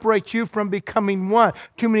that separate you from becoming one.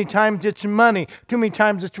 Too many times it's money. Too many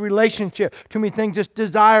times it's relationship. Too many things it's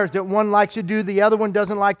desires that one likes to do, the other one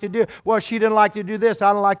doesn't like to do. Well, she didn't like to do this,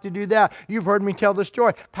 I don't like to do that. You've heard me tell the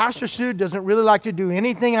story. Pastor Sue doesn't really like to do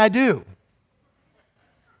anything I do.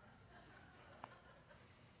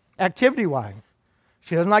 Activity-wise.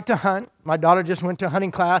 She doesn't like to hunt. My daughter just went to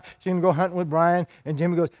hunting class. She's going to go hunting with Brian. And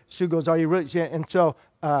Sue goes, are you really? And so,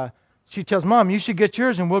 she tells Mom, you should get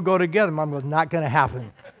yours and we'll go together. Mom goes, not going to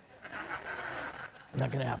happen.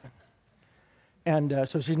 Not going to happen. And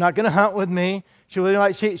so she's not going to hunt with me. She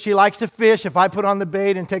likes to fish. If I put on the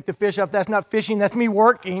bait and take the fish off, that's not fishing. That's me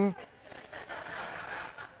working.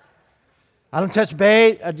 I don't touch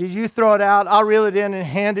bait. You throw it out. I'll reel it in and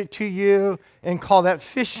hand it to you and call that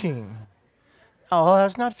fishing. Oh,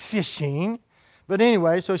 that's not fishing. But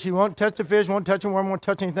anyway, so she won't touch the fish, won't touch the worm, won't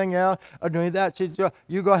touch anything else or do any of that.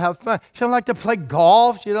 You go have fun. She don't like to play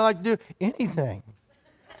golf. She don't like to do anything.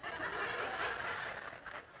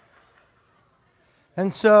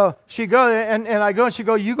 And so she goes, and I go, and she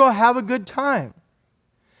goes, you go have a good time.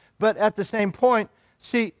 But at the same point,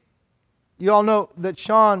 see, you all know that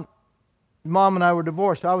Sean's mom and I were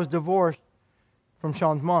divorced. I was divorced from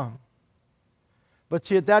Sean's mom. But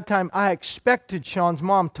see, at that time, I expected Sean's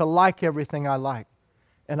mom to like everything I liked,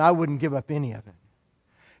 and I wouldn't give up any of it.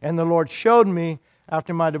 And the Lord showed me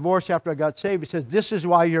after my divorce, after I got saved, He says, this is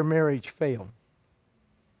why your marriage failed.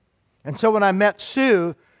 And so when I met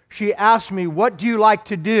Sue, she asked me, what do you like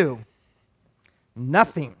to do?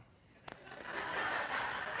 Nothing.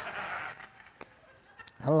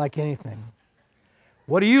 I don't like anything.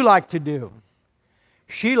 What do you like to do?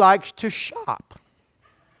 She likes to shop.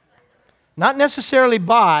 Not necessarily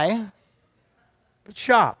buy, but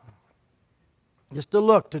shop. Just to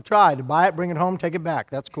look, to try, to buy it, bring it home, take it back.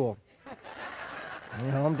 That's cool. Bring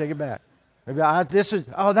it home, take it back. Maybe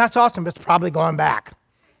that's awesome, but it's probably going back.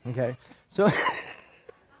 Okay, so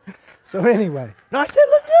anyway. No, I said,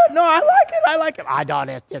 look good. No, I like it. I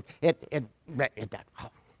don't.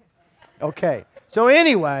 Okay, so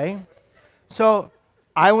anyway, so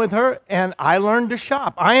I with her, and I learned to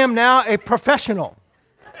shop. I am now a professional.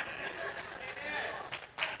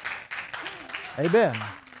 Amen.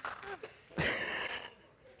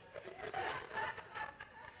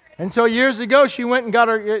 And so years ago, she went and got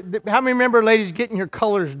her, how many remember ladies getting your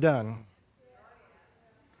colors done?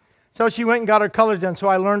 So she went and got her colors done, so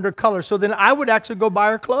I learned her colors. So then I would actually go buy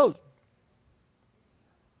her clothes.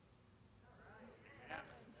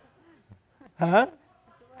 Huh?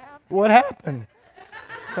 What happened?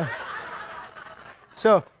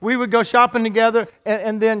 So we would go shopping together,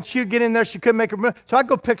 and then she would get in there. She couldn't make her move. So I'd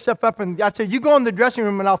go pick stuff up, and I'd say, you go in the dressing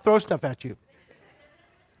room, and I'll throw stuff at you.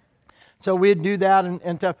 So we'd do that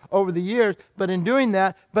and stuff over the years. But in doing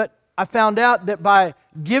that, but I found out that by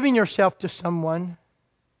giving yourself to someone,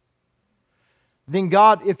 then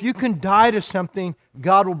God, if you can die to something,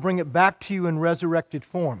 God will bring it back to you in resurrected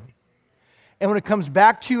form. And when it comes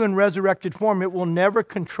back to you in resurrected form, it will never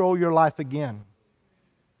control your life again.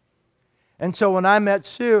 And so when I met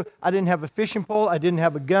Sue, I didn't have a fishing pole, I didn't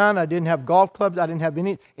have a gun, I didn't have golf clubs, I didn't have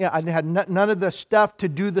I had none of the stuff to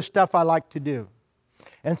do the stuff I like to do.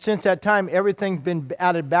 And since that time, everything's been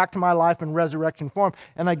added back to my life in resurrection form,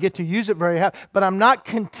 and I get to use it very happy. But I'm not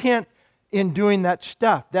content in doing that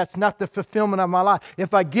stuff. That's not the fulfillment of my life.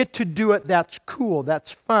 If I get to do it, that's cool,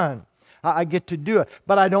 that's fun. I get to do it.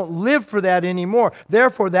 But I don't live for that anymore.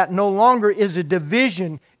 Therefore, that no longer is a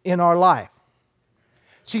division in our life.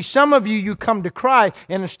 See, some of you come to Christ,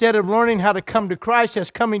 and instead of learning how to come to Christ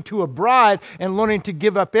as coming to a bride and learning to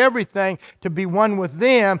give up everything to be one with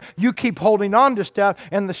them, you keep holding on to stuff,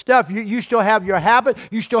 and the stuff, you still have your habit,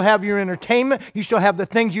 you still have your entertainment, you still have the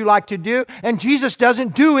things you like to do, and Jesus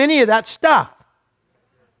doesn't do any of that stuff.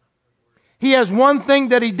 He has one thing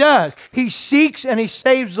that He does. He seeks and He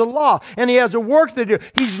saves the lost. And He has a work to do.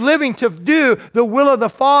 He's living to do the will of the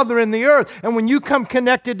Father in the earth. And when you come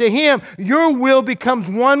connected to Him, your will becomes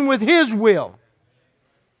one with His will.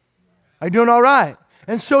 Are you doing all right?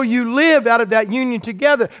 And so you live out of that union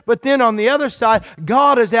together. But then on the other side,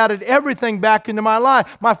 God has added everything back into my life.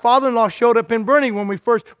 My father-in-law showed up in Bernie when we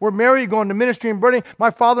first were married, going to ministry in Bernie. My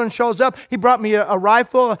father-in-law shows up. He brought me a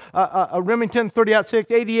rifle, a Remington 30-06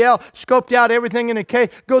 ADL, scoped out everything in a case.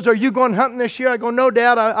 Goes, "Are you going hunting this year?" I go, "No,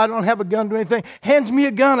 Dad, I don't have a gun to do anything." Hands me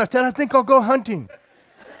a gun. I said, "I think I'll go hunting."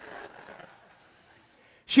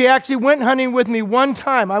 She actually went hunting with me one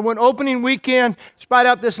time. I went opening weekend, spied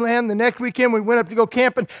out this land. The next weekend we went up to go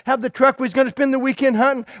camping, have the truck. We was going to spend the weekend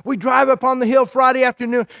hunting. We drive up on the hill Friday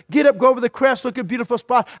afternoon, get up, go over the crest, look at a beautiful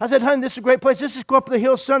spot. I said, "Honey, this is a great place. Let's just go up the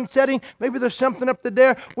hill, sun setting. Maybe there's something up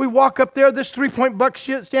there." We walk up there, this 3-point buck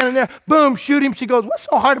shit standing there. Boom, shoot him. She goes, "What's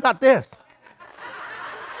so hard about this?"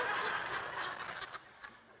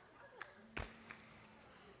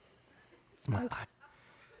 It's my life.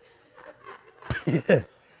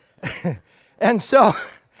 And so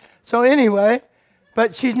anyway,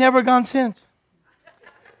 but she's never gone since.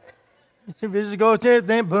 She just goes there,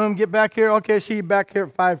 then boom, get back here. Okay, see you back here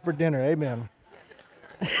at 5 for dinner. Amen.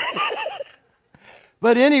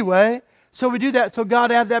 But anyway, so we do that. So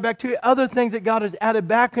God added that back to you. Other things that God has added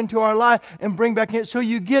back into our life and bring back in. So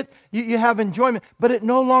you have enjoyment, but it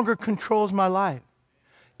no longer controls my life.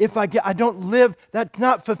 If I don't live, that's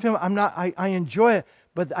not fulfillment. I enjoy it.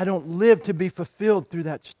 But I don't live to be fulfilled through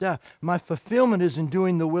that stuff. My fulfillment is in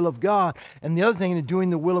doing the will of God. And the other thing is doing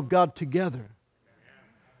the will of God together.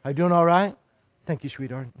 Are you doing all right? Thank you,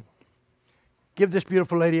 sweetheart. Give this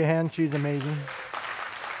beautiful lady a hand. She's amazing.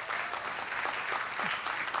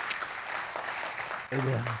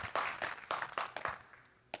 Amen.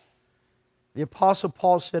 The Apostle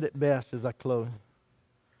Paul said it best as I close.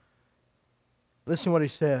 Listen to what he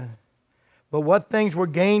said. "But what things were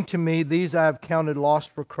gained to me, these I have counted loss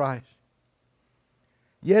for Christ.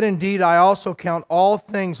 Yet indeed I also count all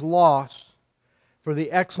things lost for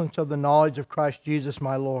the excellence of the knowledge of Christ Jesus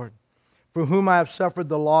my Lord, for whom I have suffered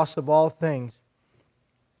the loss of all things,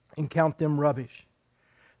 and count them rubbish,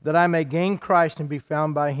 that I may gain Christ and be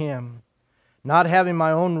found by Him, not having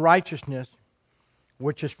my own righteousness,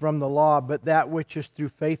 which is from the law, but that which is through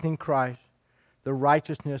faith in Christ, the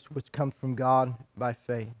righteousness which comes from God by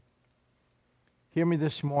faith." Hear me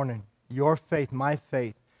this morning. Your faith, my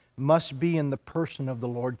faith, must be in the person of the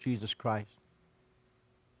Lord Jesus Christ.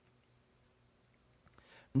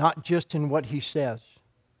 Not just in what He says.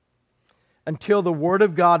 Until the Word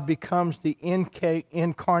of God becomes the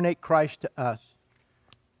incarnate Christ to us.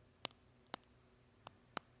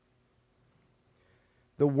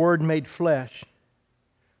 The Word made flesh,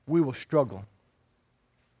 we will struggle.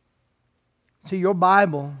 See, your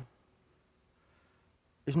Bible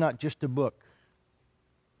is not just a book.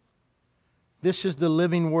 This is the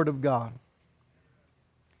living Word of God.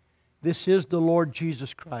 This is the Lord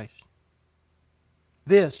Jesus Christ.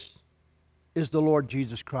 This is the Lord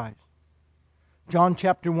Jesus Christ. John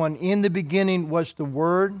chapter 1, "In the beginning was the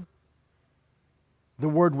Word. The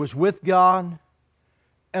Word was with God,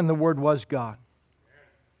 and the Word was God."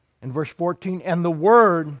 In verse 14, "And the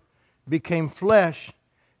Word became flesh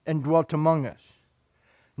and dwelt among us.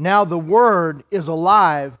 Now the Word is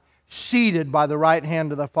alive, seated by the right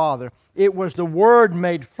hand of the Father." It was the Word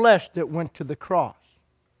made flesh that went to the cross.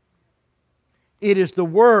 It is the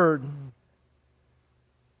Word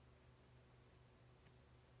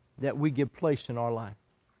that we give place in our life.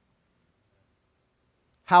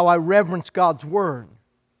 How I reverence God's Word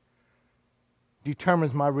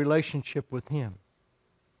determines my relationship with Him.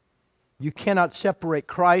 You cannot separate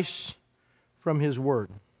Christ from His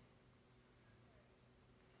Word.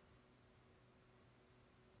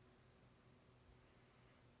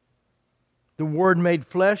 The Word made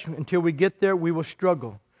flesh, until we get there, we will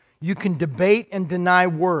struggle. You can debate and deny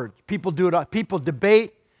words. People do it. People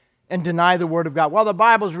debate and deny the Word of God. Well, the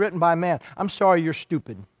Bible's written by man. I'm sorry, you're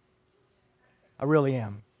stupid. I really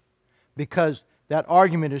am. Because that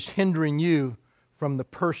argument is hindering you from the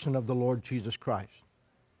person of the Lord Jesus Christ.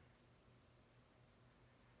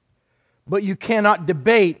 But you cannot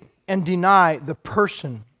debate and deny the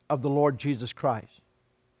person of the Lord Jesus Christ.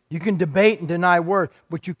 You can debate and deny word,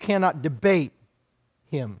 but you cannot debate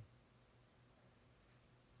Him.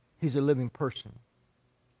 He's a living person.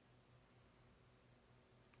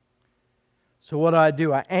 So what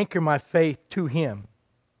do? I anchor my faith to Him.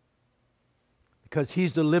 Because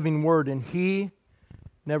He's the living Word and He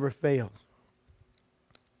never fails.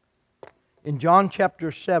 In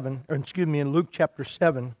in Luke chapter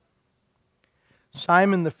 7,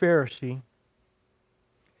 Simon the Pharisee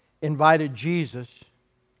invited Jesus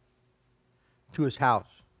to his house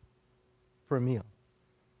for a meal.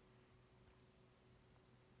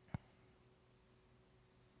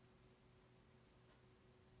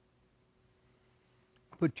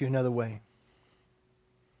 Put you another way.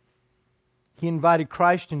 He invited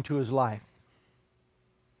Christ into his life.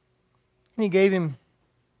 And he gave him,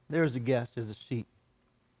 there's a guest, as a seat.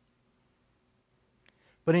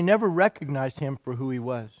 But he never recognized him for who he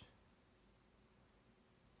was.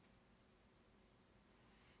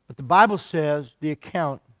 But the Bible says, the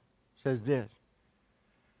account says this,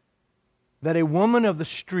 that a woman of the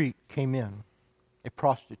street came in, a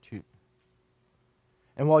prostitute.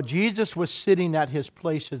 And while Jesus was sitting at his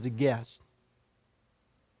place as a guest,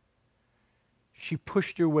 she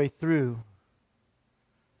pushed her way through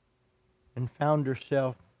and found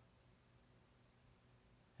herself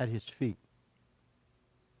at his feet.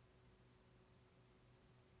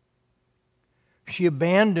 She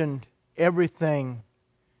abandoned everything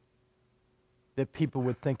that people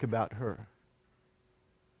would think about her.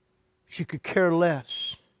 She could care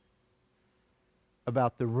less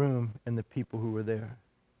about the room and the people who were there.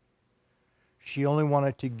 She only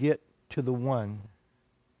wanted to get to the one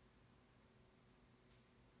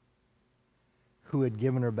who had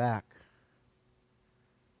given her back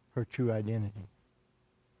her true identity,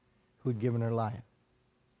 who had given her life.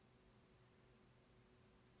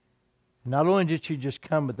 Not only did she just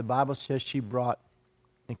come, but the Bible says she brought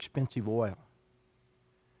expensive oil.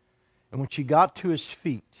 And when she got to his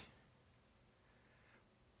feet,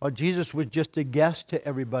 while Jesus was just a guest to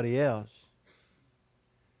everybody else,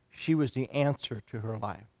 she was the answer to her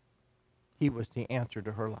life. He was the answer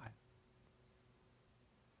to her life.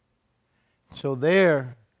 So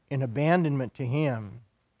there, in abandonment to him,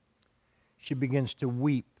 she begins to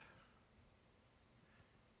weep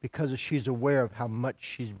because she's aware of how much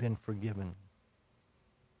she's been forgiven.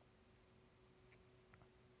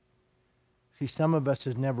 See, some of us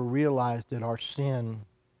has never realized that our sin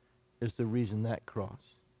is the reason that cross.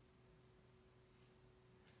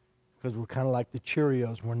 Because we're kind of like the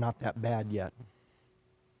Cheerios. We're not that bad yet.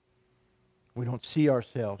 We don't see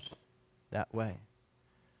ourselves that way.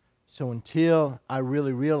 So until I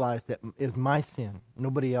really realized that it's my sin,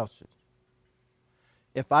 nobody else's.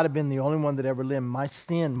 If I'd have been the only one that ever lived, my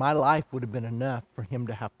sin, my life would have been enough for him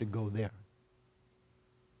to have to go there.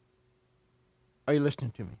 Are you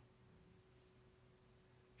listening to me?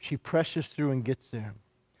 She presses through and gets there.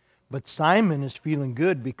 But Simon is feeling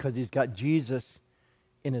good because he's got Jesus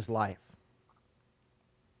in his life.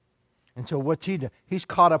 And so what's he do? He's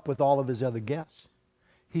caught up with all of his other guests.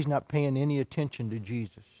 He's not paying any attention to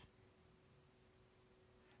Jesus.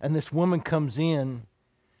 And this woman comes in,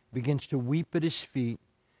 begins to weep at his feet,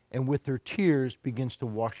 and with her tears begins to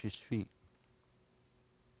wash his feet.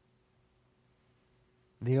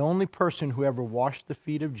 The only person who ever washed the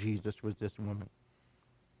feet of Jesus was this woman.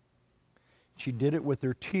 She did it with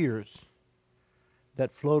her tears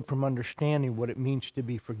that flowed from understanding what it means to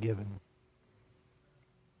be forgiven.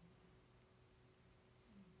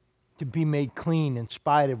 To be made clean in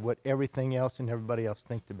spite of what everything else and everybody else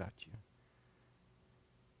thinks about you.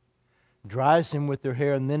 Dries him with her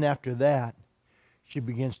hair, and then after that, she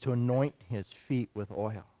begins to anoint his feet with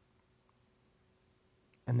oil.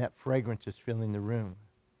 And that fragrance is filling the room.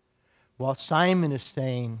 While Simon is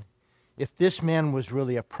saying, if this man was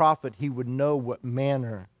really a prophet, he would know what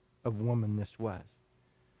manner of woman this was.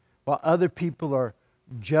 While other people are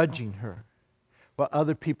judging her, while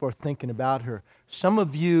other people are thinking about her. Some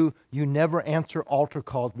of you never answer altar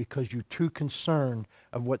calls because you're too concerned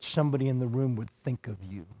of what somebody in the room would think of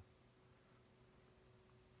you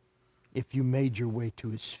if you made your way to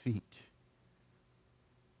his feet.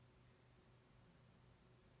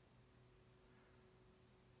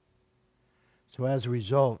 So as a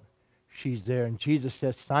result, she's there. And Jesus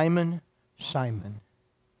says, Simon, Simon,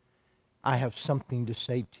 I have something to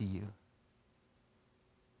say to you.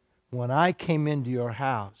 When I came into your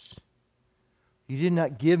house, you did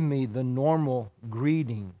not give me the normal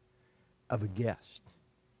greeting of a guest.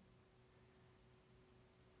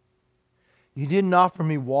 You didn't offer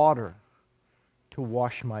me water to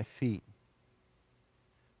wash my feet.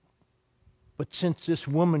 But since this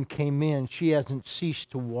woman came in, she hasn't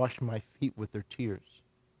ceased to wash my feet with her tears.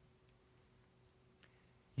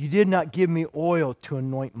 You did not give me oil to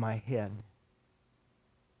anoint my head,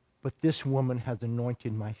 but this woman has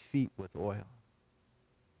anointed my feet with oil.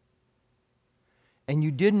 And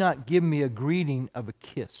you did not give me a greeting of a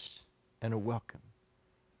kiss and a welcome,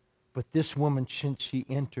 but this woman, since she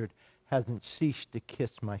entered, hasn't ceased to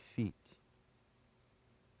kiss my feet.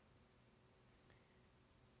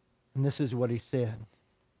 And this is what he said.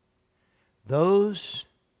 Those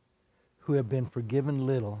who have been forgiven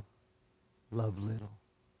little, love little.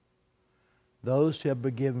 Those who have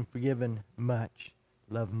been forgiven much,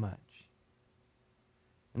 love much.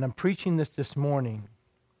 And I'm preaching this morning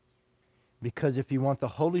because if you want the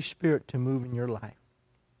Holy Spirit to move in your life,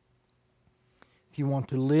 if you want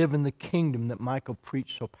to live in the kingdom that Michael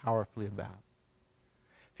preached so powerfully about,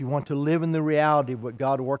 if you want to live in the reality of what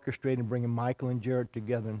God orchestrated bringing Michael and Jared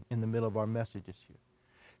together in the middle of our messages here,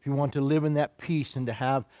 if you want to live in that peace and to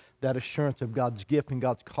have that assurance of God's gift and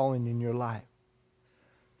God's calling in your life,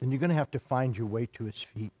 then you're going to have to find your way to His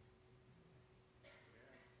feet.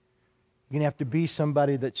 You're going to have to be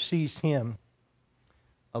somebody that sees Him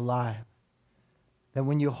alive. That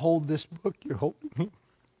when you hold this book, you're holding Him.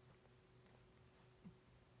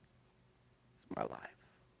 It's my life.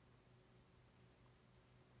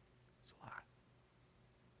 It's alive.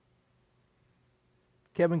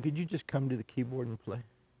 Kevin, could you just come to the keyboard and play?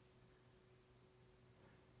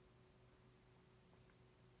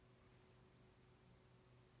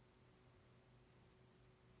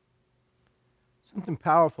 Something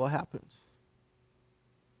powerful happens.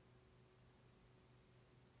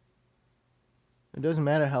 It doesn't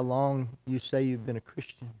matter how long you say you've been a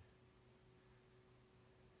Christian.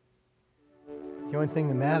 The only thing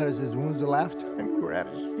that matters is when was the last time you were at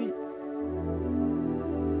His feet?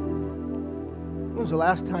 When was the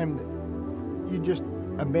last time that you just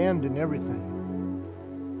abandoned everything?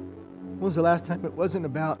 When was the last time it wasn't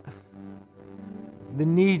about the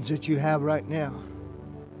needs that you have right now?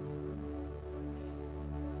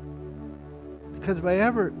 Because if I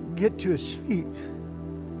ever get to His feet,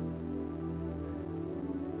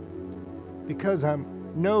 because I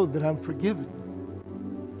know that I'm forgiven,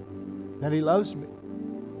 that He loves me.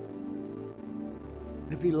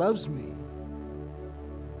 And if He loves me,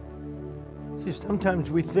 see, sometimes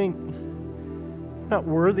we think we're not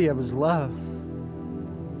worthy of His love.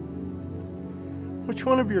 Which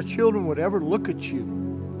one of your children would ever look at you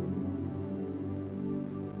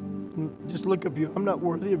and just look at you, I'm not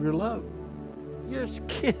worthy of your love? You're His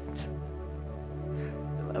kids.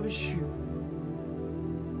 He loves you.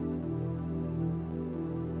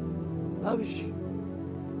 Loves you.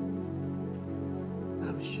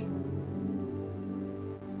 Loves you.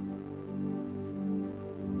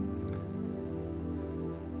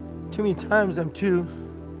 Too many times I'm too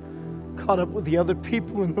caught up with the other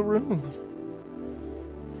people in the room.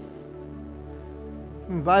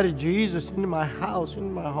 I invited Jesus into my house,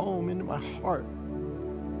 into my home, into my heart.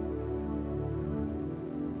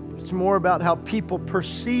 It's more about how people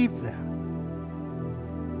perceive that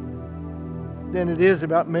than it is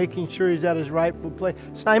about making sure he's at his rightful place.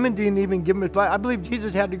 Simon didn't even give him his place. I believe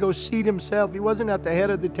Jesus had to go seat himself. He wasn't at the head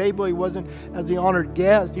of the table. He wasn't as the honored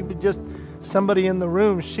guest. He was just somebody in the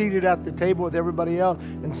room seated at the table with everybody else.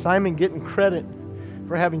 And Simon getting credit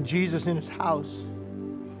for having Jesus in his house.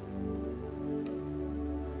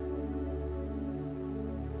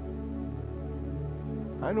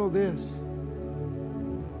 I know this.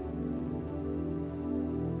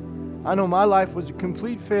 I know my life was a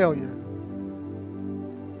complete failure.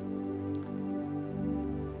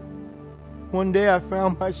 One day I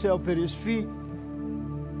found myself at his feet,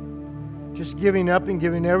 just giving up and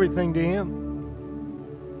giving everything to him.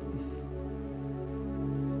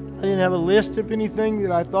 I didn't have a list of anything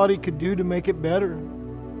that I thought he could do to make it better.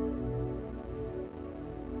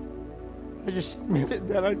 I just admitted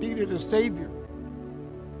that I needed a Savior.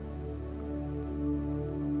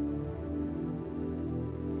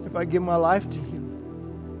 If I give my life to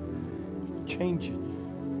him, change it.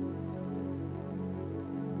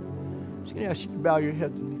 I'm just going to ask you to bow your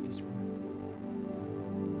head beneath this prayer.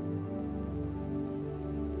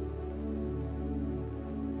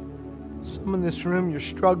 Some in this room, you're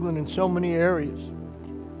struggling in so many areas.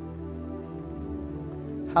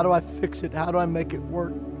 How do I fix it? How do I make it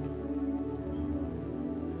work?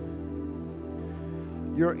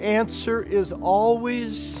 Your answer is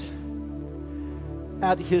always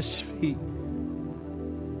at His feet.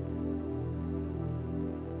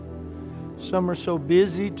 Some are so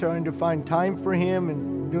busy trying to find time for Him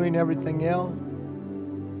and doing everything else.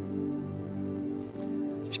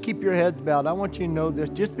 Just keep your heads bowed. I want you to know this.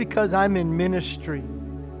 Just because I'm in ministry,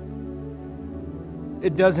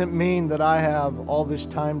 it doesn't mean that I have all this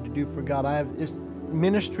time to do for God.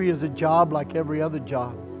 Ministry is a job like every other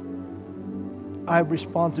job. I have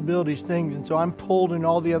responsibilities, things, and so I'm pulled in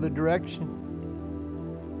all the other directions.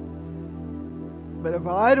 But if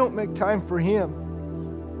I don't make time for Him,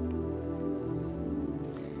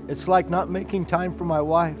 it's like not making time for my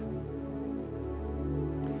wife.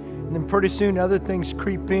 And then pretty soon other things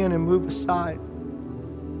creep in and move aside.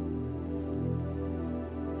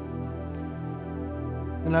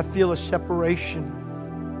 And I feel a separation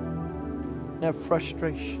and a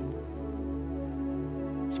frustration.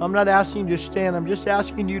 So I'm not asking you to stand. I'm just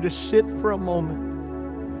asking you to sit for a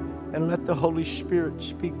moment and let the Holy Spirit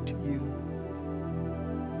speak to you.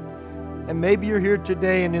 And maybe you're here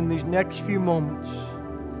today, and in these next few moments,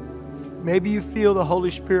 maybe you feel the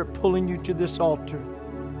Holy Spirit pulling you to this altar,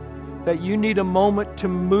 that you need a moment to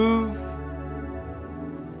move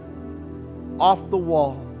off the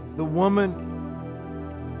wall. The woman,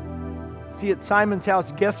 see, at Simon's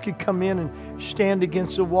house, guests could come in and stand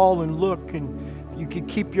against the wall and look, and you could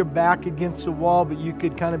keep your back against the wall, but you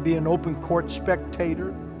could kind of be an open court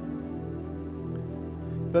spectator.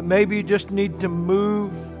 But maybe you just need to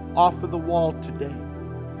move off of the wall today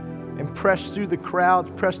and press through the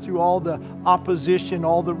crowds, press through all the opposition,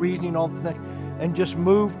 all the reasoning, all the things, and just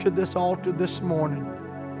move to this altar this morning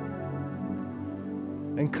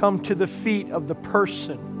and come to the feet of the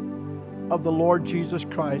person of the Lord Jesus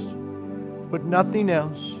Christ with nothing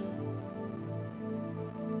else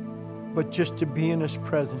but just to be in His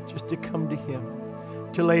presence, just to come to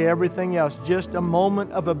Him, to lay everything else, just a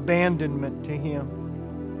moment of abandonment to Him.